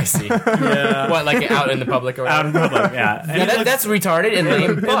players. I see. What, like out in the public or Out whatever? in public, yeah. And Yeah, it looks- that's retarded and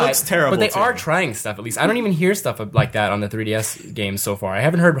lame. It looks terrible, But they too. are trying stuff at least. I don't even hear stuff like that on the 3DS games so far. I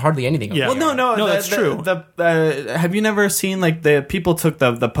haven't heard hardly anything. Yeah. Of Well, no, that's true. Have you never seen like the people took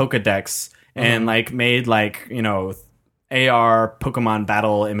the Pokédex and like made like AR Pokemon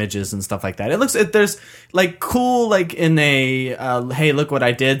battle images and stuff like that? There's like cool like in a hey, look what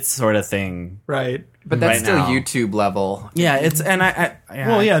I did sort of thing. right. But that's right still now. YouTube level. Yeah, it's and I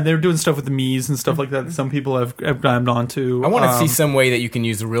Well, yeah, they're doing stuff with the Mii's and stuff like that. That some people have dived onto. I want to see some way that you can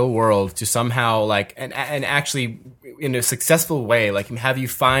use the real world to somehow like and actually in a successful way, like have you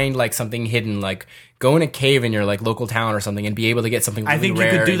find like something hidden, like go in a cave in your like local town or something and be able to get something. Really I think you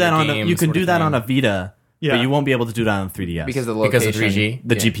rare could do in that the on game you can sort do of that thing. on a Vita, Yeah. but you won't be able to do that on 3DS Because of the Because location. of 3G.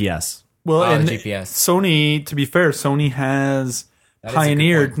 the Yeah. GPS. Well, Oh, and the GPS. Sony, to be fair, Sony has is a good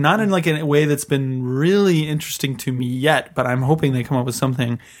pioneered, point. not in like a way that's been really interesting to me yet, but I'm hoping they come up with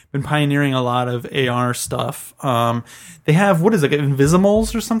something. Been pioneering a lot of AR stuff. They have, what is it,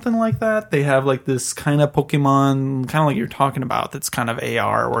 Invisimals or something like that? They have like this kind of Pokemon, kind of like you're talking about, that's kind of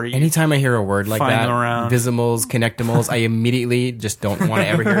AR where you Anytime I hear a word like Find that, them around. Visimals, Connectimals, I immediately just don't want to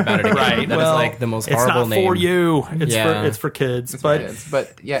ever hear about it again. Right. That is well, like the most it's horrible not name. for you. It's Yeah. for kids.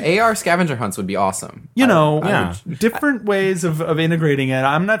 But yeah, AR scavenger hunts would be awesome. You know, Yeah. different ways of integrating it.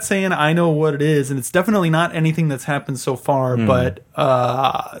 I'm not saying I know what it is, and it's definitely not anything that's happened so far, but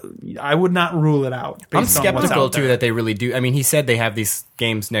I would not rule it out. I'm skeptical, too, that they really do. I mean, he said they have these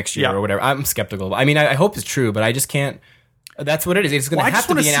games next year or whatever. I'm skeptical. I mean, I hope it's true, but I just can't. That's what it is. It's going to have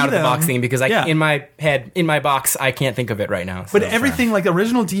to be an out-of-the-box thing because in my head, in my box, I can't think of it right now. So. But everything, like the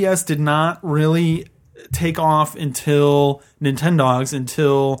original DS did not really take off until Nintendogs,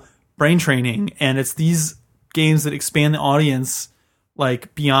 until Brain Training, and it's these games that expand the audience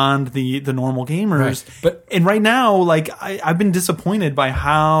like beyond the normal gamers. Right. And right now, like I've been disappointed by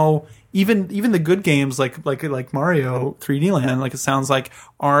how even the good games like Mario 3D Land, like it sounds like,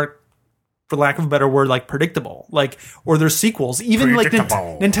 are, for lack of a better word, like predictable, like, or their sequels. Even like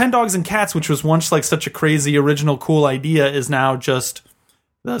Nintendogs and Cats, which was once like such a crazy original cool idea, is now just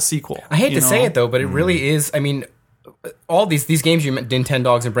the sequel. I hate to say it though, but it really is. I mean, all these games you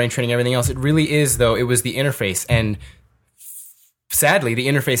Nintendogs and Brain Training and everything else, it really is though. It was the interface, and sadly, the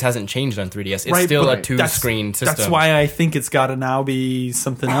interface hasn't changed on 3DS. It's still a two-screen system. That's why I think it's got to now be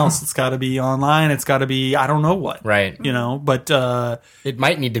something else. It's got to be online. It's got to be, I don't know what. Right. You know, but it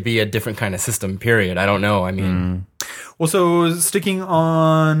might need to be a different kind of system, period. I don't know. I mean... Well, so sticking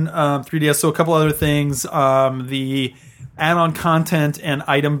on 3DS, so a couple other things. The add-on content and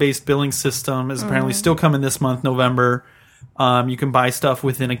item-based billing system is apparently still coming this month, November. You can buy stuff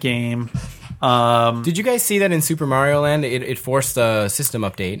within a game. Did you guys see that in Super Mario Land? It forced a system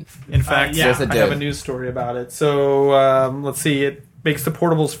update. In fact, yes, it I did. have a news story about it. So let's see. It makes the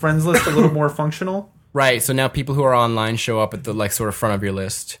Portables friends list a little more functional. Right, so now people who are online show up at the like sort of front of your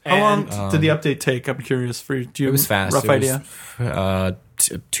list. How long did the update take? I'm curious. For you. Do you It was fast. Rough idea.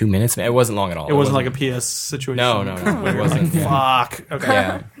 2 minutes. It wasn't long at all. It wasn't like a PS situation. No. It wasn't. Fuck. Okay.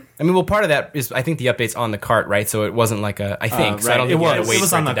 Yeah. I mean, well, part of that is I think the update's on the cart, right? So it wasn't like a. I think so. I don't think you had to wait for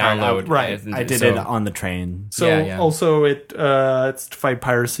it to download. Right. I did it on the train. So also it's to fight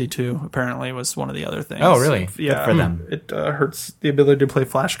piracy too. Apparently, was one of the other things. Oh, really? Yeah, for them. It hurts the ability to play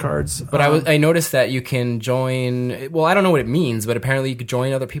flashcards. But I noticed that you can join. Well, I don't know what it means, but apparently you could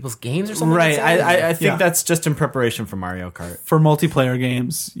join other people's games or something. Right. I think Yeah. that's just in preparation for Mario Kart. For multiplayer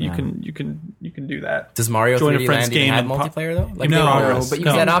games, you can do that. Does Mario Join a 3D friend's Land even game have and multiplayer though? Like No, but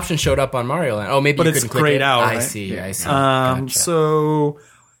no. that option showed up on Mario Land. Oh, maybe But you it's couldn't click grayed it. out, I right? see. Gotcha. So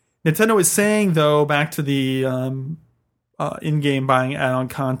Nintendo is saying, though, back to the in-game buying add-on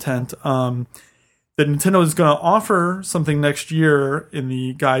content, that Nintendo is going to offer something next year in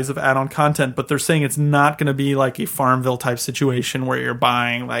the guise of add-on content, but they're saying it's not going to be like a Farmville type situation where you're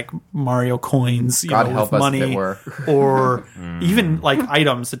buying like Mario coins, God with help us money, if it were. or even like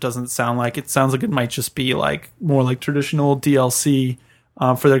items. It doesn't sound like. It sounds like it might just be like more like traditional DLC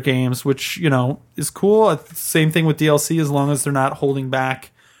for their games, which is cool. Same thing with DLC, as long as they're not holding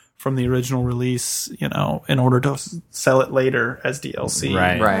back from the original release, in order to sell it later as DLC.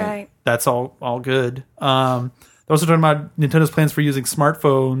 Right. That's all good. They're also talking about Nintendo's plans for using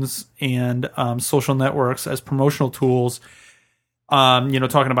smartphones and social networks as promotional tools.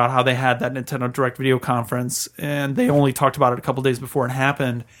 Talking about how they had that Nintendo Direct video conference, and they only talked about it a couple days before it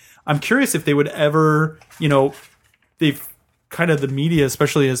happened. I'm curious if they would ever, they've kind of the media,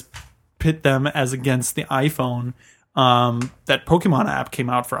 especially, has pit them as against the iPhone. That Pokemon app came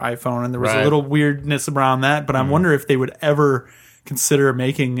out for iPhone, and there was a little weirdness around that. But I wonder if they would ever consider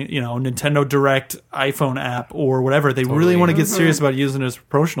making, Nintendo Direct iPhone app or whatever. They really want to get serious about using it as a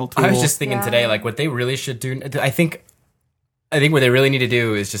promotional tool. I was just thinking today, like what they really should do. I think what they really need to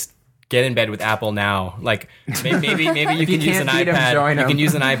do is just get in bed with Apple now. Like maybe you can use an iPad. You can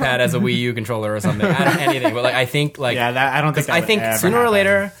use an iPad as a Wii U controller or something. Anything, but like I think like I don't think. I think sooner or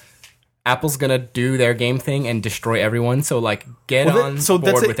later, Apple's gonna do their game thing and destroy everyone. So like get on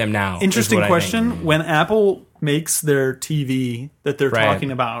board with them now. Interesting question. When Apple makes their TV that they're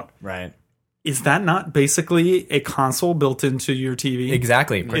talking about, right? Is that not basically a console built into your TV?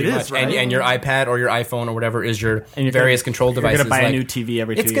 Exactly, pretty much. Is, right? And your iPad or your iPhone or whatever is your various control devices. You're gonna buy a new TV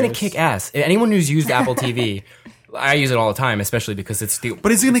every 2 years. It's gonna kick ass. Anyone who's used Apple TV, I use it all the time, especially because it's the.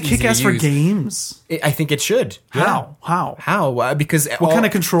 But it's going to kick ass for games. I think it should. How? Yeah. How? Because what kind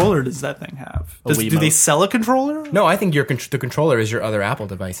of controller does that thing have? Do they sell a controller? No, I think the controller is your other Apple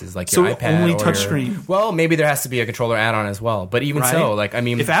devices, like your iPad. Only touchscreen. Well, maybe there has to be a controller add-on as well. But even so, like I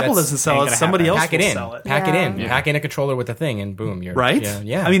mean, if Apple doesn't sell it, somebody else will sell it. Pack it in. Pack in a controller with a thing, and boom, you're right.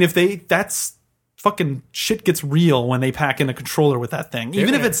 Yeah. I mean, that's fucking shit gets real when they pack in a controller with that thing.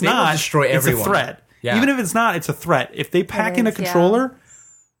 Even if it's not, destroy everyone. It's a threat. Yeah. Even if it's not, it's a threat. If they pack in a controller,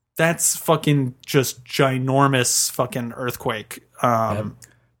 that's fucking just ginormous fucking earthquake.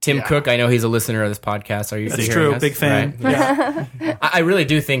 Tim Cook, I know he's a listener of this podcast. Are you? That's true. Big fan. Right. Yeah. I really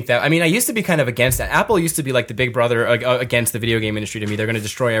do think that. I mean, I used to be kind of against that. Apple used to be like the big brother against the video game industry to me. They're going to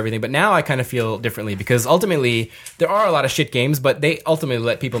destroy everything. But now I kind of feel differently because ultimately there are a lot of shit games, but they ultimately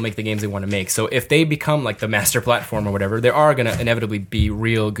let people make the games they want to make. So if they become like the master platform or whatever, there are going to inevitably be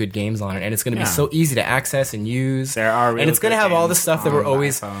real good games on it, and it's going to be so easy to access and use. There are, and it's going to have all the stuff that we're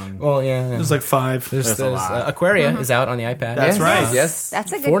always. Well, yeah. There's like 5. There's Aquaria is out on the iPad. That's right. That's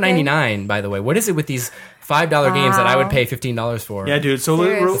a good $4.99, by the way. What is it with these $5 games that I would pay $15 for? Yeah, dude. So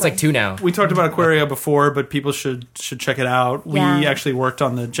It's like 2 now. we talked about Aquaria before, but people should check it out. We Yeah. actually worked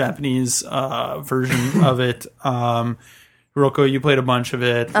on the Japanese version of it. Hiroko, you played a bunch of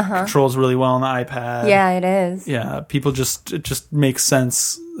it. Controls really well on the iPad. Yeah, it is. Yeah, it just makes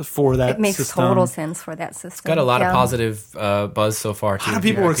sense for that. It makes system. total sense for that system. Got a lot of positive buzz so far, too. A lot of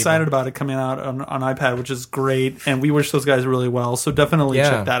people were excited about it coming out on iPad, which is great, and we wish those guys really well. So definitely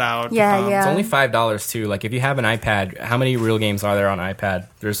check that out. Yeah, yeah. It's only $5 too. Like if you have an iPad, how many real games are there on iPad?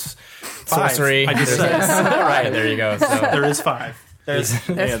 There's 5. Sorcery. I just said. Right, there you go. So. There is 5. There's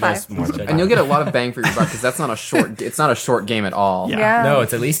 5. more than And you'll get a lot of bang for your buck because that's not a short. It's not a short game at all. Yeah. No,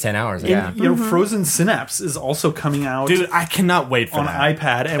 it's at least 10 hours. Yeah. And, you know, Frozen Synapse is also coming out Dude, I cannot wait for on that.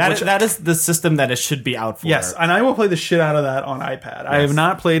 iPad. And That is the system that it should be out for. yes, and I will play the shit out of that on iPad. I have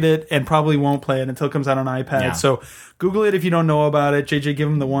not played it and probably won't play it until it comes out on iPad. Yeah. So Google it if you don't know about it. JJ, give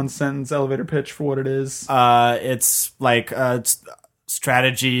them the 1-sentence elevator pitch for what it is. It's like a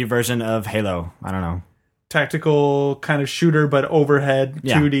strategy version of Halo. I don't know. Tactical kind of shooter, but overhead,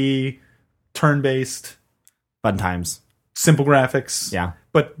 Yeah. 2D, turn-based, Fun times. simple graphics. Yeah.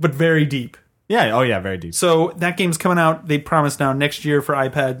 But very deep. Yeah. Oh, yeah. Very deep. So that game's coming out. They promise now next year for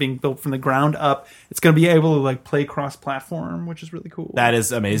iPad, being built from the ground up. It's going to be able to like play cross-platform, which is really cool. That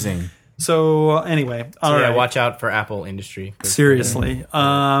is amazing. So anyway, all right. Watch out for Apple industry. Seriously.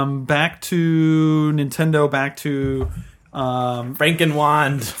 Back to Nintendo. Back to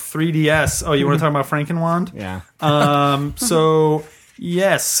Frankenwand. 3DS. Oh, you want to talk about Frankenwand? Yeah. So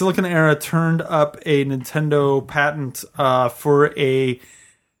yes, Silicon Era turned up a Nintendo patent for a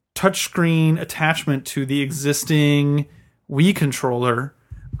touchscreen attachment to the existing Wii controller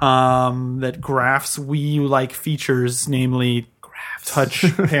that graphs Wii U-like features, namely touch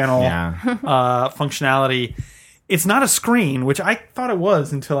panel functionality. It's not a screen, which I thought it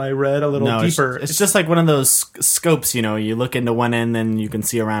was until I read a little deeper. It's just like one of those scopes, you know, you look into one end and you can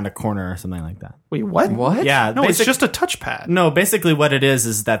see around a corner or something like that. Wait, what? What? Yeah. No, it's just a touchpad. No, basically what it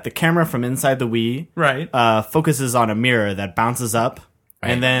is that the camera from inside the Wii Right. focuses on a mirror that bounces up,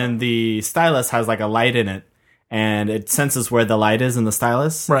 and then the stylus has like a light in it, and it senses where the light is in the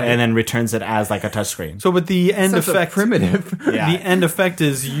stylus, Right. and then returns it as like a touchscreen. So, but the end Such a effect, primitive. Yeah. the end effect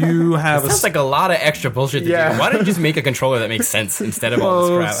is you have Sounds like a lot of extra bullshit to do. Why don't you just make a controller that makes sense instead of all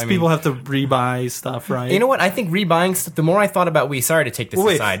this crap? people have to rebuy stuff, right? You know what? I think rebuying stuff, the more I thought about Wii, sorry to take this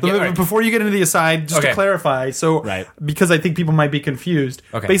Wait, aside. but Yeah, all right. before you get into the aside, just to Okay. clarify, so Right. because I think people might be confused.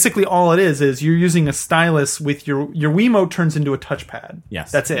 Okay. Basically, all it is you're using a stylus with your Wiimote turns into a touchpad.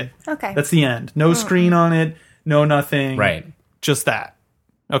 Yes. That's it. Okay. That's the end. No screen on it. No nothing. Right. Just that.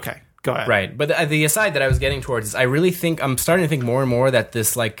 Okay. Go ahead. Right, but the aside that I was getting towards is I really think I'm starting to think more and more that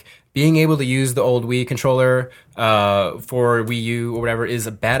this like being able to use the old Wii controller for Wii U or whatever is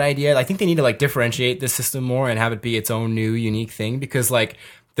a bad idea. I think they need to like differentiate this system more and have it be its own new unique thing because like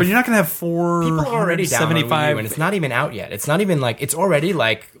But you're not going to have people are already down on Wii 475 U and it's not even out yet. It's not even like it's already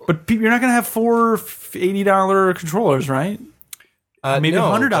like But you're not going to have 4 $80 controllers, right? Maybe no,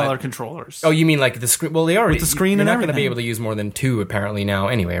 $100 but- controllers. Oh, you mean like the screen? Well, they already the screen You're and not going to everything. be able to use more than 2 apparently now,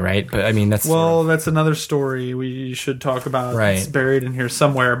 anyway, right? But I mean that's Well, that's another story we should talk about. Right. It's buried in here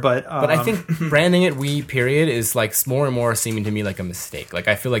somewhere, but I think branding it Wii period is like more and more seeming to me like a mistake. Like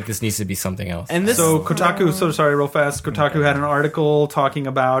I feel like this needs to be something else. And this so Kotaku. So sorry, real fast. Kotaku had an article talking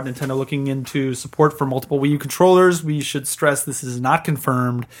about Nintendo looking into support for multiple Wii U controllers. We should stress this is not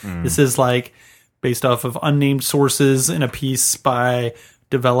confirmed. This is like based off of unnamed sources in a piece by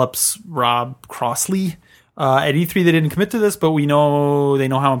develops Rob Crossley. At E3, they didn't commit to this, but they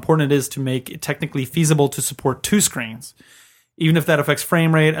know how important it is to make it technically feasible to support 2 screens. Even if that affects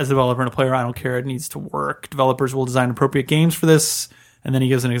frame rate, as a developer and a player, I don't care. It needs to work. Developers will design appropriate games for this. And then he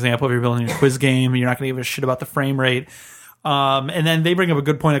gives an example of you're building a quiz game, you're not going to give a shit about the frame rate. And then they bring up a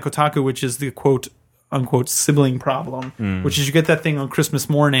good point at Kotaku, which is the quote unquote sibling problem, which is you get that thing on Christmas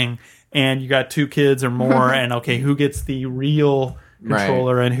morning and you got 2 kids or more, and okay, who gets the real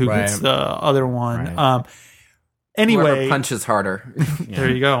controller and who gets the other one? Right. Anyway, Whoever punches harder. there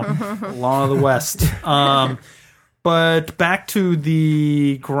you go. Law of the West. But back to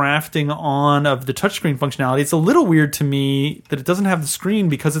the grafting on of the touchscreen functionality, it's a little weird to me that it doesn't have the screen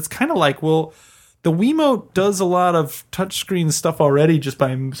because it's kind of like, well, the Wiimote does a lot of touchscreen stuff already just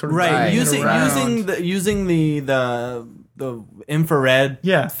by sort of Right. using the infrared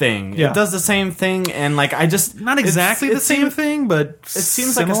thing. Yeah. It does the same thing, and like not exactly the same thing, but it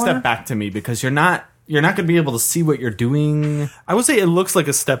seems like a step back to me because you're not going to be able to see what you're doing. I would say it looks like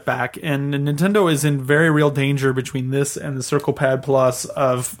a step back, and Nintendo is in very real danger between this and the Circle Pad Plus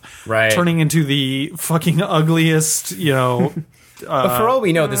of turning into the fucking ugliest, but for all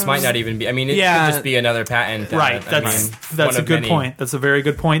we know, this might not even be. I mean, it could just be another patent. That's a good point. That's a very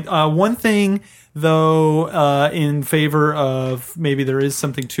good point. One thing, though, in favor of maybe there is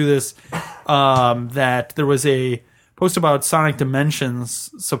something to this, that there was a post about Sonic Dimensions,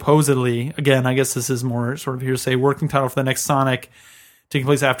 supposedly. Again, I guess this is more sort of hearsay. Working title for the next Sonic, taking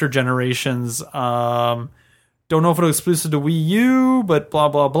place after Generations. Don't know if it'll exclusive to Wii U, but blah,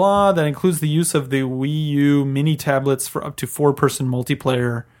 blah, blah. That includes the use of the Wii U mini tablets for up to 4-person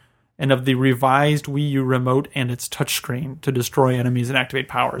multiplayer and of the revised Wii U remote and its touchscreen to destroy enemies and activate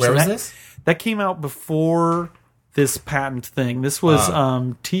powers. Where was this? That came out before this patent thing. This was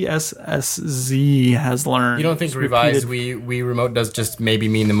TSSZ has learned. You don't think revised Wii remote does just maybe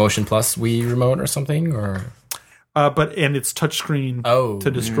mean the Motion Plus Wii remote or something? Or and it's touchscreen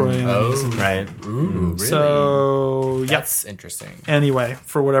to destroy enemies. Right. Ooh, really? So that's interesting. Anyway,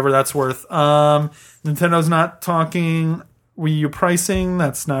 for whatever that's worth. Nintendo's not talking Wii U pricing.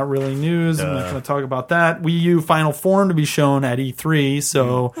 That's not really news. I'm not going to talk about that. Wii U Final Form to be shown at E3.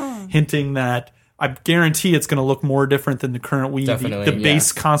 So hinting that I guarantee it's going to look more different than the current Wii, the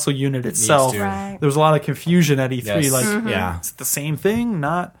base console unit itself. Right. There was a lot of confusion at E3. Yes. Like, is it the same thing?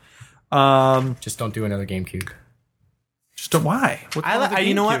 Not. Just don't do another GameCube. Just why?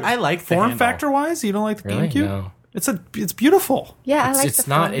 You know what? I like the form handle. factor wise. You don't like the Really? GameCube? No. It's beautiful. Yeah, I like It's the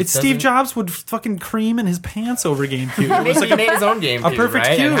not. phone. It It's Steve doesn't- Jobs would fucking cream in his pants over GameCube. It was Maybe he made his own GameCube, perfect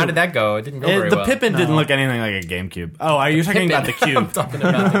right? cube. And how did that go? It didn't go very The well. Pippin didn't look anything like a GameCube. Oh, are you talking about the cube? I'm talking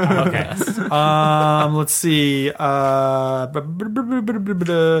about the Okay. Let's see.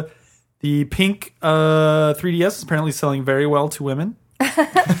 The pink 3DS is apparently selling very well to women.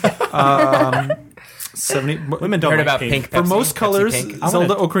 70 Women don't Heard like about pink. pink For Pepsi, most Pepsi colors, Pink.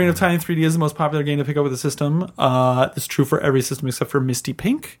 Zelda Ocarina of Time 3D is the most popular game to pick up with the system. This is true for every system except for Misty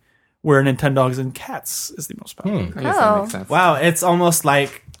Pink, where Nintendogs and Cats is the most popular. I guess that makes sense. Wow, it's almost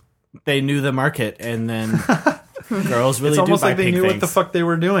like they knew the market, and then girls really It's do almost buy like they pink knew things. what the fuck they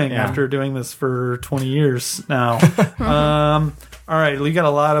were doing Yeah. after doing this for 20 years now. All right, we got a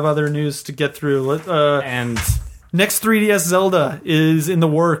lot of other news to get through. And Next 3DS Zelda is in the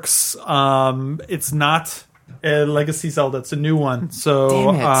works. It's not a Legacy Zelda; it's a new one.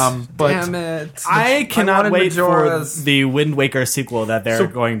 So, Damn it! I cannot wanted wait Majora's. for the Wind Waker sequel that they're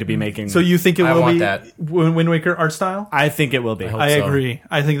going to be making. So you think it I will want be that. Wind Waker art style? I think it will be. I so. agree.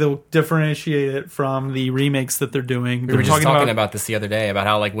 I think they'll differentiate it from the remakes that they're doing. We were just talking about this the other day about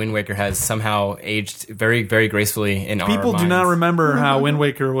how like Wind Waker has somehow aged very, very gracefully in our People do not minds. remember how Wind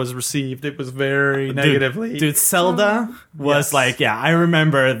Waker was received. It was very negatively. Dude, Zelda was I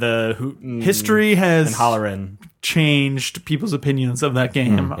remember the hootin' History and has hollering. changed people's opinions of that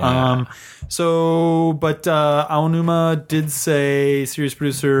game. But Aonuma did say, series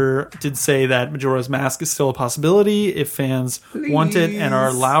producer did say that Majora's Mask is still a possibility if fans want it and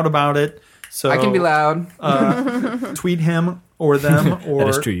are loud about it. So I can be loud. Tweet him or them, or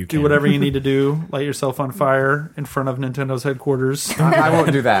is true, you do can. whatever you need to do. Light yourself on fire in front of Nintendo's headquarters I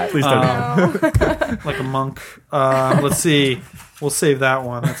won't do that. Please don't. like a monk. Let's see. We'll save that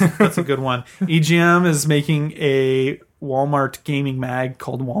one. That's a good one. EGM is making a Walmart gaming mag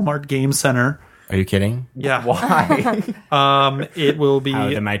called Walmart Game Center. Are you kidding? Yeah. Why? It will be How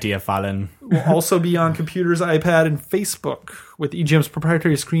the mighty have fallen. will also be on computers, iPad, and Facebook with EGM's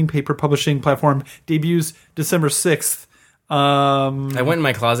proprietary screen paper publishing platform debuts December 6th. I went in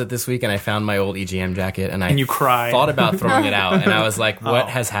my closet this week and I found my old EGM jacket and you cried. thought about throwing it out and I was like, what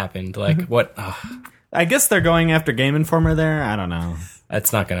has happened? Like what? I guess they're going after Game Informer there. I don't know.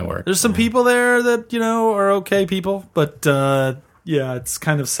 That's not going to work. There's some people there that, are okay people, but it's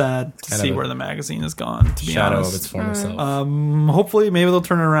kind of sad to see of a where the magazine has gone, to be Shadow honest. of its former self. Hopefully, maybe they'll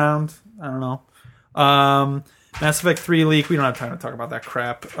turn it around. I don't know. Mass Effect 3 leak. We don't have time to talk about that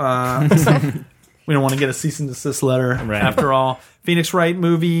crap. We don't want to get a cease and desist letter after all. Phoenix Wright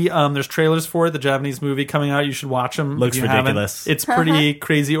movie. There's trailers for it. The Japanese movie coming out. You should watch them. Looks if you haven't. ridiculous. It's pretty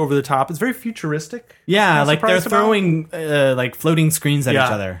crazy over the top. It's very futuristic. Yeah, I'm like they're surprised about. throwing floating screens at each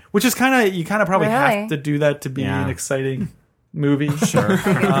other. Which is you kind of probably Really? have to do that to be Yeah. an exciting movie. Sure.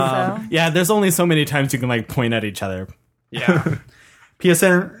 Yeah, there's only so many times you can like point at each other. Yeah.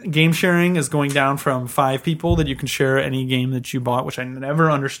 PSN game sharing is going down from 5 people that you can share any game that you bought, which I never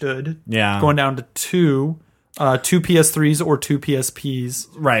understood. Yeah. Going down to 2 PS3s or 2 PSPs.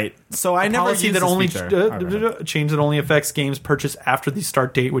 Right. So I never Policy used that this only feature. change that only affects games purchased after the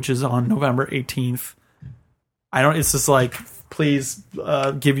start date, which is on November 18th. It's just like, please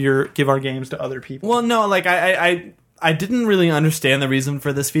give our games to other people. Well, no, like I didn't really understand the reason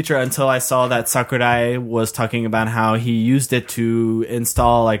for this feature until I saw that Sakurai was talking about how he used it to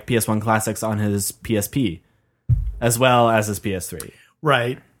install like PS1 classics on his PSP as well as his PS3.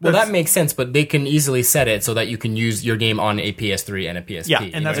 Right. Well, that makes sense, but they can easily set it so that you can use your game on a PS3 and a PSP. Yeah,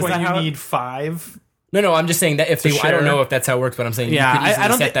 and that's why you need 5. No, I'm just saying that if they, I don't know if that's how it works, but I'm saying you could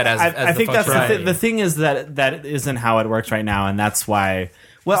easily set that as I think that's the thing is that isn't how it works right now, and that's why.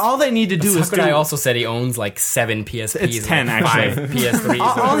 Well, all they need to do is Sakurai also said he owns like 7 PSPs. It's 10 like 5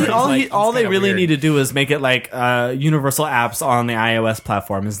 PS3s. all they really need to do is make it like universal apps on the iOS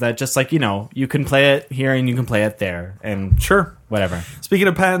platform. Is that just like, you can play it here and you can play it there, and sure, whatever. Speaking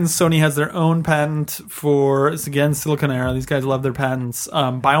of patents, Sony has their own patent for, it's again Silicon Era. These guys love their patents.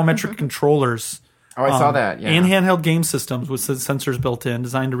 Biometric controllers. Oh, I saw that. Yeah. And handheld game systems with sensors built in,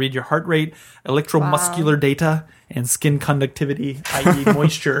 designed to read your heart rate, electromuscular data, and skin conductivity, i.e.,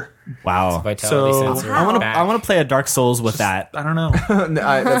 moisture. Wow! Vitality So, sensor. I want to play a Dark Souls with that. I don't know.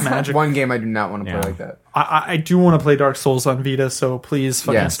 That's Magic. one game I do not want to play like that. I do want to play Dark Souls on Vita, so please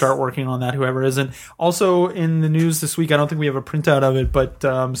fucking Yes. start working on that, whoever isn't. Also, in the news this week, I don't think we have a printout of it, but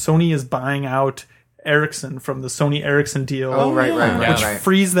Sony is buying out Ericsson from the Sony Ericsson deal. Oh, right. Which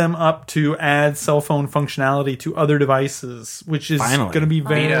frees them up to add cell phone functionality to other devices, which is going to be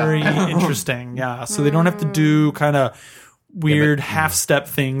very interesting. Yeah, so they don't have to do kind of weird half-step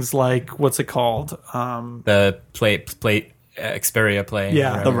things like, what's it called? The plate Xperia Play.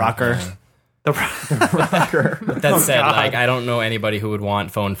 Yeah, the rocker. The Rocker. That said, like, I don't know anybody who would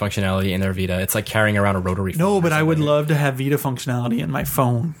want phone functionality in their Vita. It's like carrying around a rotary phone. No, but I would love to have Vita functionality in my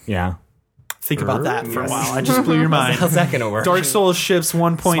phone. Yeah. Think about that for a while. I just blew your mind. How's that going to work? Dark Souls ships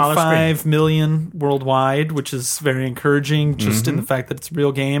 1.5 million worldwide, which is very encouraging just in the fact that it's a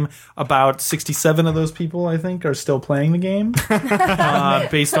real game. About 67 of those people, I think, are still playing the game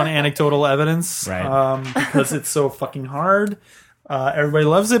based on anecdotal evidence. Right. Because it's so fucking hard. Everybody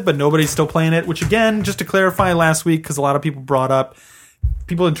loves it, but nobody's still playing it, which again, just to clarify last week, because a lot of people brought up,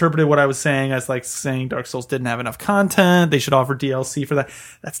 people interpreted what I was saying as like saying Dark Souls didn't have enough content. They should offer DLC for that.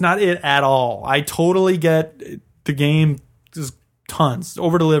 That's not it at all. I totally get the game is tons,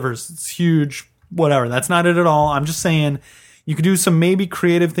 over delivers. It's huge, whatever. That's not it at all. I'm just saying you could do some maybe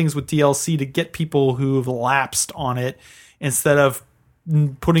creative things with DLC to get people who've lapsed on it instead of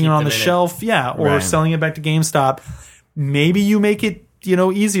putting it on the shelf. Yeah. Or selling it back to GameStop. Maybe you make it,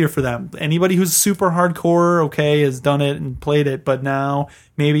 easier for them. Anybody who's super hardcore, has done it and played it, but now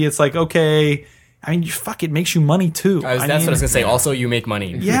maybe it's like, okay, fuck, it makes you money too. That's what I was going to say. Also, you make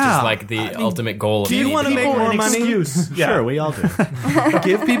money, which is like the ultimate goal. Do you want to make more money? Excuse. Sure, we all do.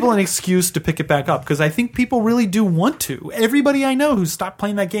 Give people an excuse to pick it back up, because I think people really do want to. Everybody I know who stopped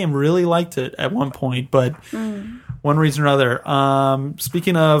playing that game really liked it at one point, but one reason or other.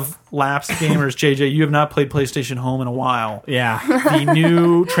 Speaking of lapsed gamers, JJ, you have not played PlayStation Home in a while. Yeah. The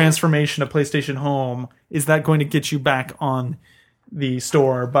new transformation of PlayStation Home, is that going to get you back on the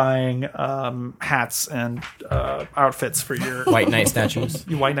store buying hats and outfits for your White Knight statues?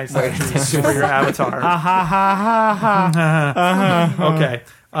 White Knight statues for your avatar? Okay.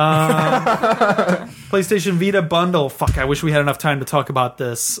 PlayStation Vita bundle. Fuck, I wish we had enough time to talk about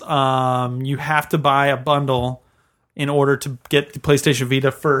this. You have to buy a bundle in order to get the PlayStation Vita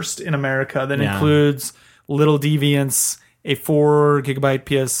first in America. That includes Little Deviants, a 4 gigabyte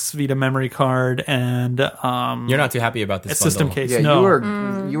PS Vita memory card, and you're not too happy about this system bundle. case. Yeah,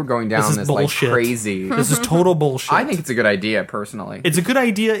 No, you were going down this like crazy. This is total bullshit. I think it's a good idea personally. It's a good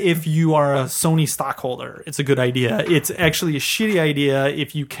idea if you are a Sony stockholder. It's a good idea. It's actually a shitty idea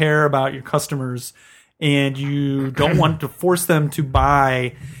if you care about your customers and you don't want to force them to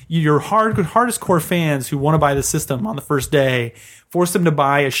buy. Your hardest core fans who want to buy the system on the first day, force them to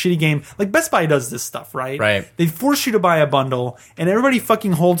buy a shitty game. Like Best Buy does this stuff, right? Right. They force you to buy a bundle, and everybody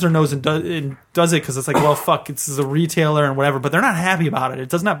fucking holds their nose and does it because it's like, well, fuck, this is a retailer and whatever. But they're not happy about it. It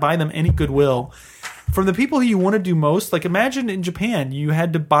does not buy them any goodwill. From the people who you want to do most, like imagine in Japan, you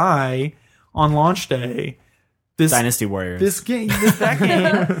had to buy on launch day this Dynasty Warriors. that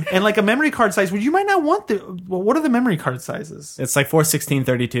game, and like a memory card size. Well, you might not want what are the memory card sizes? It's like 4, 16,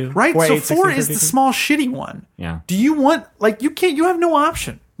 32. Right, 4, so 8, 4 16, is the small shitty one. Yeah. Do you want, like, you have no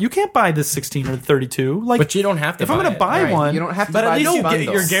option. You can't buy this 16 or 32. Like, But you don't have to. If I'm going to buy Right, one, you don't have to But buy at least the you get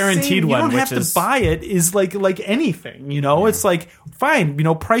bundle. your guaranteed you one. don't have which is, to buy it. Is like anything, It's like fine,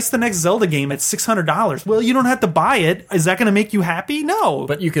 price the next Zelda game at $600. Well, you don't have to buy it. Is that going to make you happy? No.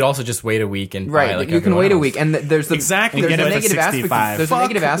 But you could also just wait a week and buy Right, like you can everyone wait a else. week, and there's the Exactly. There's Get a it for negative aspect. 65. There's a Fuck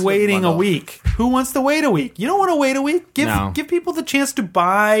negative aspect. waiting of the a bundle. week. Who wants to wait a week? You don't want to wait a week. Give people the chance to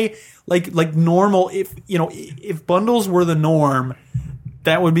buy like normal. If bundles were the norm,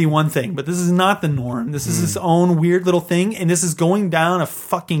 that would be one thing. But this is not the norm. This is its own weird little thing, and this is going down a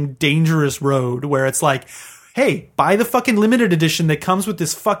fucking dangerous road where it's like, hey, buy the fucking limited edition that comes with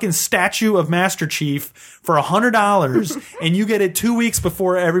this fucking statue of Master Chief for $100, and you get it 2 weeks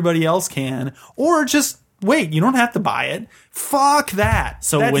before everybody else can, or just wait. You don't have to buy it. Fuck that.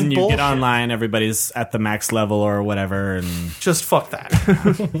 So That's when you bullshit. get online, everybody's at the max level or whatever, and Just fuck that.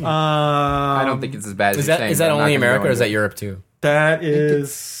 I don't think it's as bad as Is you're that saying, is that but I'm not only gonna America go or is that into it. Europe too? That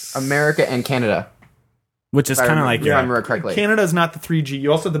is America and Canada? which is If I kind of remember- like if I remember correctly. Canada's not the 3G.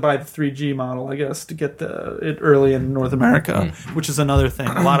 You also have to buy the 3G model, I guess, to get it early in North America, which is another thing.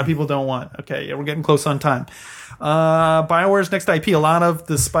 A lot of people don't want. Okay, yeah, we're getting close on time. BioWare's next IP. A lot of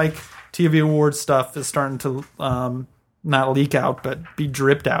the Spike TV Awards stuff is starting to not leak out, but be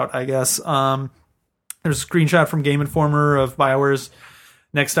dripped out, I guess. There's a screenshot from Game Informer of BioWare's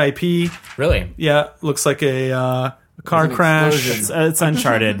next IP. Really? Yeah, looks like a car an crash. explosion. it's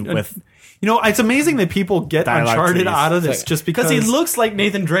Uncharted with It's amazing that people get Dialogue Uncharted trees. out of this Like- just because he looks like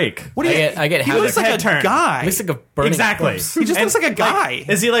Nathan Drake. What do you? I get he how looks the like head a turn. guy. Looks like a burning Exactly. corpse. He just looks like a guy.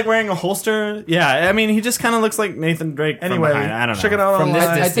 Is he like wearing a holster? Yeah, I mean, he just kind of looks like Nathan Drake. Anyway, from behind. I don't know. check it out From this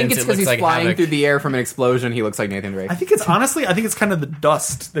online. I think distance, it's it because he's looks like flying havoc. through the air from an explosion. He looks like Nathan Drake. I think it's kind of the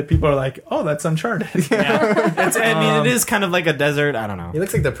dust that people are like, oh, that's Uncharted. Yeah. I mean, it is kind of like a desert. I don't know. He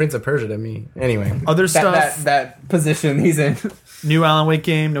looks like the Prince of Persia to me. Anyway. Other stuff, that position he's in. new Alan Wake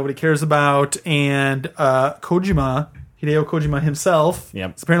game nobody cares about, and Hideo Kojima himself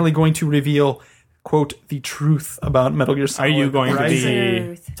Yep. is apparently going to reveal, quote, the truth about Metal Gear Are Solid. you going to be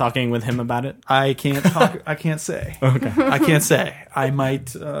Truth. talking with him about it? I can't talk. I can't say. Okay. I can't say. I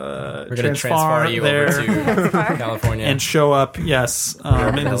might We're going to transfer transfer you there over to California. and show up. Yes, in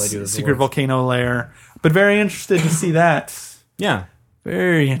Probably his do the secret dwarf. volcano lair. But very interested to see that. Yeah.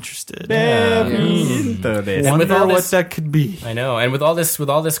 Very interested. And Wonder with all what this- that could be. I know, and with all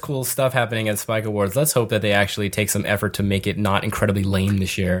this cool stuff happening at Spike Awards, let's hope that they actually take some effort to make it not incredibly lame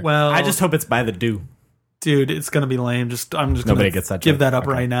this year. Well, I just hope it's by the due. dude, it's gonna be lame. I'm just Nobody gonna gets that give joke. that up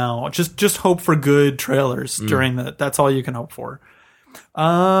Okay. right now. Just hope for good trailers during that. That's all you can hope for.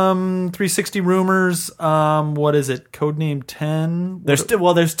 360 rumors. What is it? Codename 10.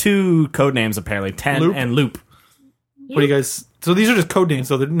 There's two code names apparently, 10 Loop? and Loop. What do you guys? So these are just code names.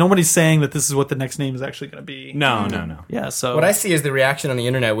 So nobody's saying that this is what the next name is actually going to be. No. Yeah. So What I see is the reaction on the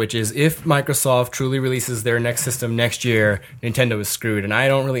internet, which is if Microsoft truly releases their next system next year, Nintendo is screwed, and I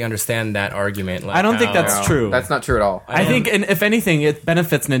don't really understand that argument. Like I don't think how- that's true. That's not true at all. I think, and if anything, it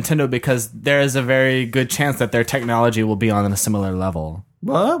benefits Nintendo because there is a very good chance that their technology will be on a similar level.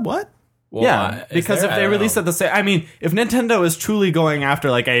 what? Well, Yeah, is because there? if I they don't release know. at the same, I mean, if Nintendo is truly going after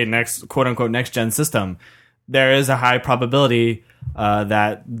like a next quote unquote next gen system, there is a high probability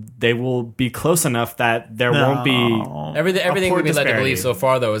that they will be close enough that there won't be. Everything poor we've been led to disparity. believe so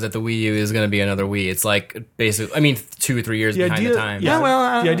far, though, is that the Wii U is going to be another Wii. It's like basically, I mean, 2 or 3 years behind the time. Yeah,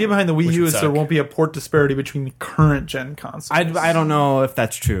 well, the idea behind the Wii which U would is there suck. won't be a port disparity between the current gen consoles. I don't know if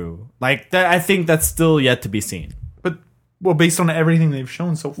that's true. Like I think that's still yet to be seen. But based on everything they've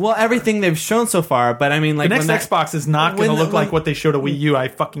shown so far, Well, everything they've shown so far, but I mean, like the next when that- Xbox is not going to when the- look like when- what they showed at Wii U. I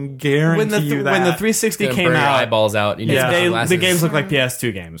fucking guarantee you that. when the 360 Gonna came burn your out, eyeballs out. You need Yeah. special the glasses. games look like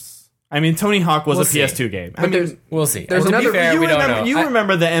PS2 games. I mean, Tony Hawk was We'll a see. PS2 game. I But mean, We'll see. There's To be another- fair, you we don't remember know. you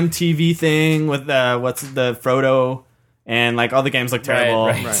remember the MTV thing with what's the Frodo and like all the games look terrible.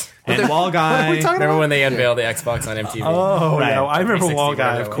 Right. Right. And Wall Guy. Remember when they unveiled the Xbox on MTV? Oh, Right. yeah. I remember 360 Wall Guy,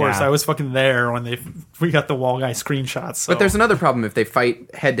 of whatever. course. Yeah. I was fucking there when we got the Wall Guy screenshots. So. But there's another problem if they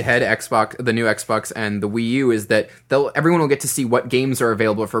fight head to head Xbox, the new Xbox and the Wii U, is that everyone will get to see what games are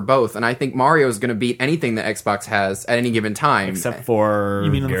available for both, and I think Mario is going to beat anything that Xbox has at any given time. Except for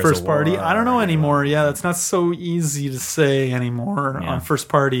You mean on the Gears first of party? War. I don't know anymore. Yeah, that's not so easy to say anymore Yeah. on first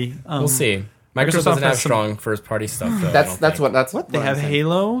party. We'll see. Microsoft Microsoft doesn't have has some- strong first party stuff. Though, I That's don't think. what They have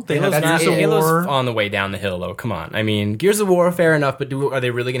Halo. They have Halo's, Gears of Halo's War. on the way down the hill, though. Come on. I mean, Gears of War, fair enough, but are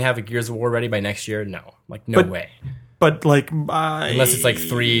they really going to have a Gears of War ready by next year? No. Like, no But- way. But like, Unless it's like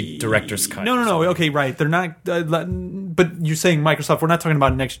 3 director's cut. No. Okay, right. They're not. But you're saying Microsoft. We're not talking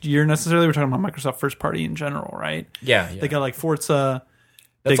about next year necessarily. We're talking about Microsoft first party in general, right? Yeah. They got like Forza.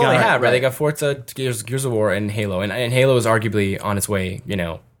 That's all they have, right? right. They got Forza, Gears of War, and Halo. And Halo is arguably on its way,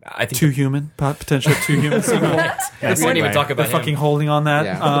 I think Too human, potential too human sequel. we didn't even talk They're about him. fucking holding on that.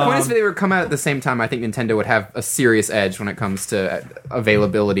 Yeah. But the point is, if they were come out at the same time, I think Nintendo would have a serious edge when it comes to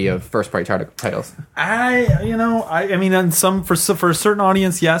availability of first-party titles. I mean, on some for a certain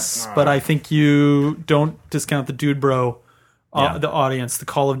audience, yes, but I think you don't discount the dude bro, the audience, the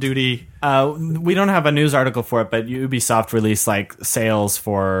Call of Duty. We don't have a news article for it, but Ubisoft released like sales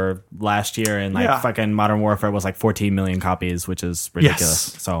for last year, and like fucking Modern Warfare was like 14 million copies, which is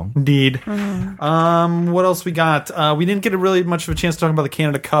ridiculous. Yes. So Indeed. What else we got? We didn't get really much of a chance to talk about the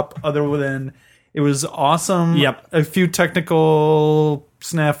Canada Cup, other than it was awesome. Yep. A few technical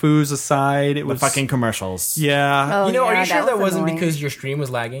snafus aside, it was fucking commercials. Yeah. Oh, Are you sure that was wasn't annoying. because your stream was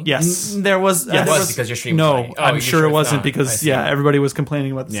lagging? Yes. There was. It was because your stream was No, lagging. Oh, I'm you're sure it it's wasn't not. I because see. everybody was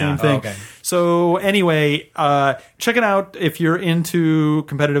complaining about the same thing. Oh, okay. So anyway, check it out if you're into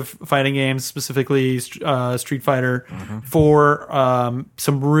competitive fighting games, specifically Street Fighter, for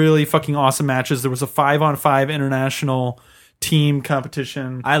some really fucking awesome matches. There was a 5-on-5 international team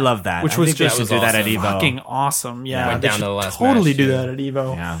competition. I love that. Which I was think they just should do that at awesome. Evo. fucking awesome. Yeah, Went they down should to the last totally match, do yeah. that at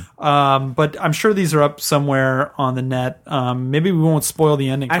Evo. Yeah. But I'm sure these are up somewhere on the net. Maybe we won't spoil the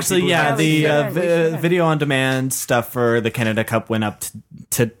ending. for Actually, people who yeah, haven't the seen it. we should. video on demand stuff for the Canada Cup went up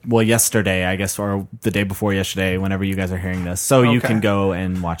to yesterday, I guess, or the day before yesterday, whenever you guys are hearing this. So you Okay. can go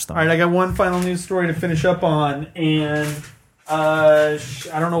and watch them. All right, I got one final news story to finish up on, and I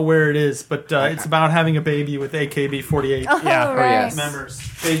don't know where it is, but it's about having a baby with AKB48 Yeah. Oh, Oh, right. yes. members.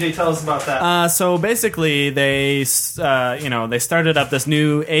 JJ, tell us about that. So basically, they started up this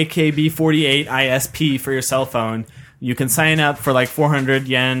new AKB48 ISP for your cell phone. You can sign up for like 400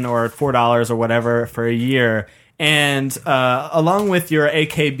 yen or $4 or whatever for a year, and along with your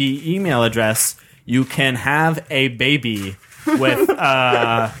AKB email address, you can have a baby with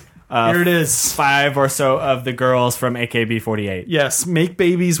Here it is. 5 or so of the girls from AKB48. Yes, make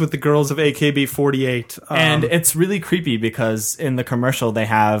babies with the girls of AKB48. And it's really creepy because in the commercial they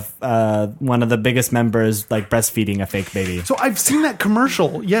have one of the biggest members like breastfeeding a fake baby. so I've seen that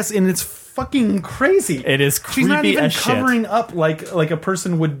commercial. Yes, and it's fucking crazy. It is She's not creepy even as shit. covering up like a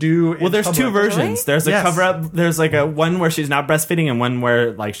person would do. Well, there's two versions. There's a Yes. cover up. There's like a one where she's not breastfeeding and one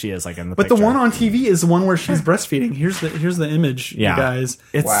where like she is like in the But picture. the one on TV is the one where she's breastfeeding. Here's the image, yeah, you guys.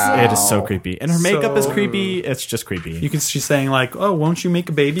 It's Wow. it is so creepy, and her makeup is So- creepy. It's just creepy. She's saying like, "Oh, won't you make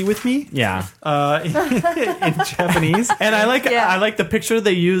a baby with me?" Yeah, In Japanese. and I like the picture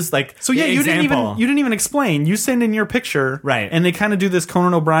they use. Like So yeah, the you didn't example. even explain. You send in your picture, Right. And they kind of do this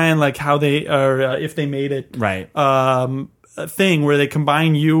Conan O'Brien, like how they if they made it, Right. a thing where they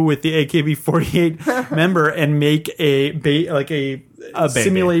combine you with the AKB48 member and make a baby.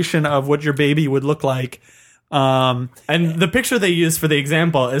 simulation of what your baby would look like. And the picture they use for the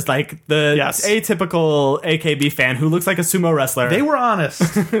example is like the Yes. atypical AKB fan who looks like a sumo wrestler. They were honest.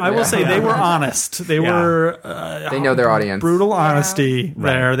 I will say they were honest. They were They know their audience. brutal honesty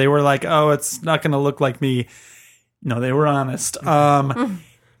there. They were like, "Oh, it's not going to look like me." No, they were honest.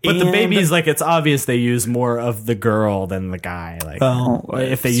 But the and- baby's like it's obvious they use more of the girl than the guy. Like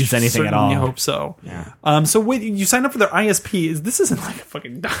if they use anything at all. I hope so. Yeah. So wait, you signed up for their ISP. This isn't like a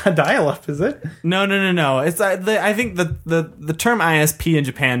fucking dial-up, is it? No. It's I think the term ISP in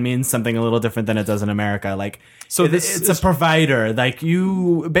Japan means something a little different than it does in America. Like So it's a provider. Like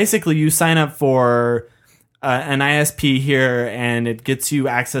you sign up for an ISP here, and it gets you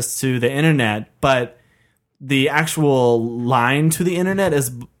access to the internet, but the actual line to the internet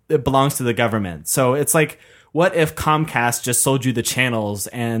it belongs to the government. So it's like, what if Comcast just sold you the channels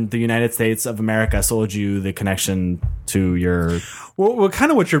and the United States of America sold you the connection to your... Well,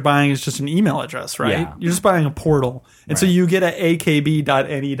 kind of what you're buying is just an email address, right? Yeah. You're just buying a portal. And so you get a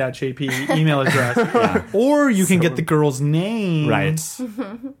akb.ne.jp email address. Or you can get the girl's name. Right.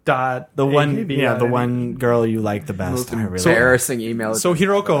 Dot The one, AKB. the one girl you like the best. I really Embarrassing email. So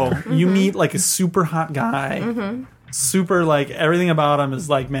Hiroko, you meet like a super hot guy. Super like everything about him is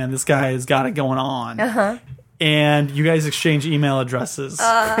like, man, this guy has got it going on. And you guys exchange email addresses.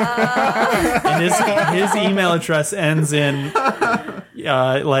 And his email address ends in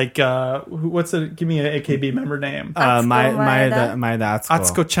what's it? Give me an AKB member name. my that's cool.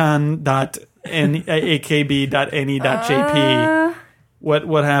 Atsuko-chan akb.ne.jp.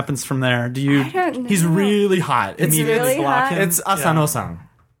 What happens from there? Do you? He's really hot. It's really hot? It's Asano-san.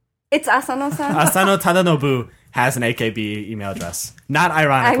 It's Asano-san. Asano Tadanobu has an AKB email address. Not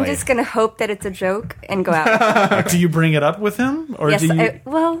ironically. I'm just gonna hope that it's a joke and go out. Do you bring it up with him, or Yes, do you?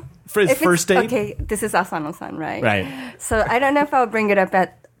 For his if it's- first date? Okay, this is Asano-san, right? Right. So I don't know if I'll bring it up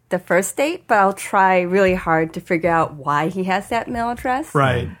at the first date, but I'll try really hard to figure out why he has that mail address.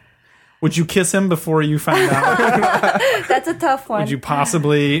 Right. Would you kiss him before you found out? That's a tough one. Would you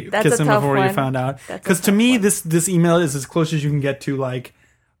possibly kiss him before you found out? Because to me, this email is as close as you can get to like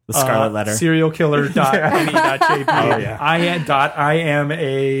the Scarlet Letter. serialkiller.ne.jp. Oh, yeah. I am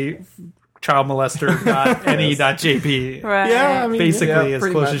a child molester.ne.jp. Right. Yeah, I mean, Basically, as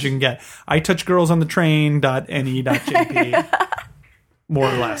pretty close much. as you can get. I touch girls on the train.ne.jp. More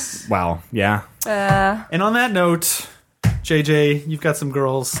or less. Wow. Yeah. And on that note, JJ, you've got some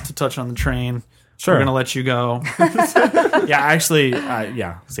girls to touch on the train. Sure. We're going to let you go. Yeah, actually,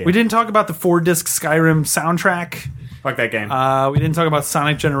 yeah. See ya. We didn't talk about the 4-disc Skyrim soundtrack. Fuck that game. We didn't talk about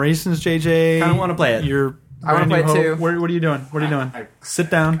Sonic Generations, JJ. I don't want to play it. I wanna play it too. What are you doing? What are you doing? Sit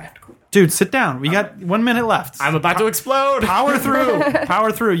down. Dude, sit down. We got 1 minute left. I'm about to explode. Power through.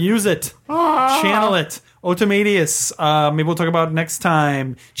 Power through. Use it. Channel it. Otomedius. Maybe we'll talk about next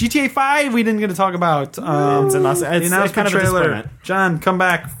time. GTA 5 we didn't get to talk about. It's kind of a disappointment. John, come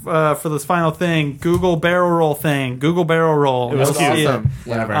back for this final thing. Google barrel roll thing. Google barrel roll. It was Let's see awesome. it.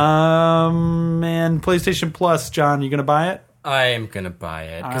 Whatever. And PlayStation Plus. John, you going to buy it? I'm gonna buy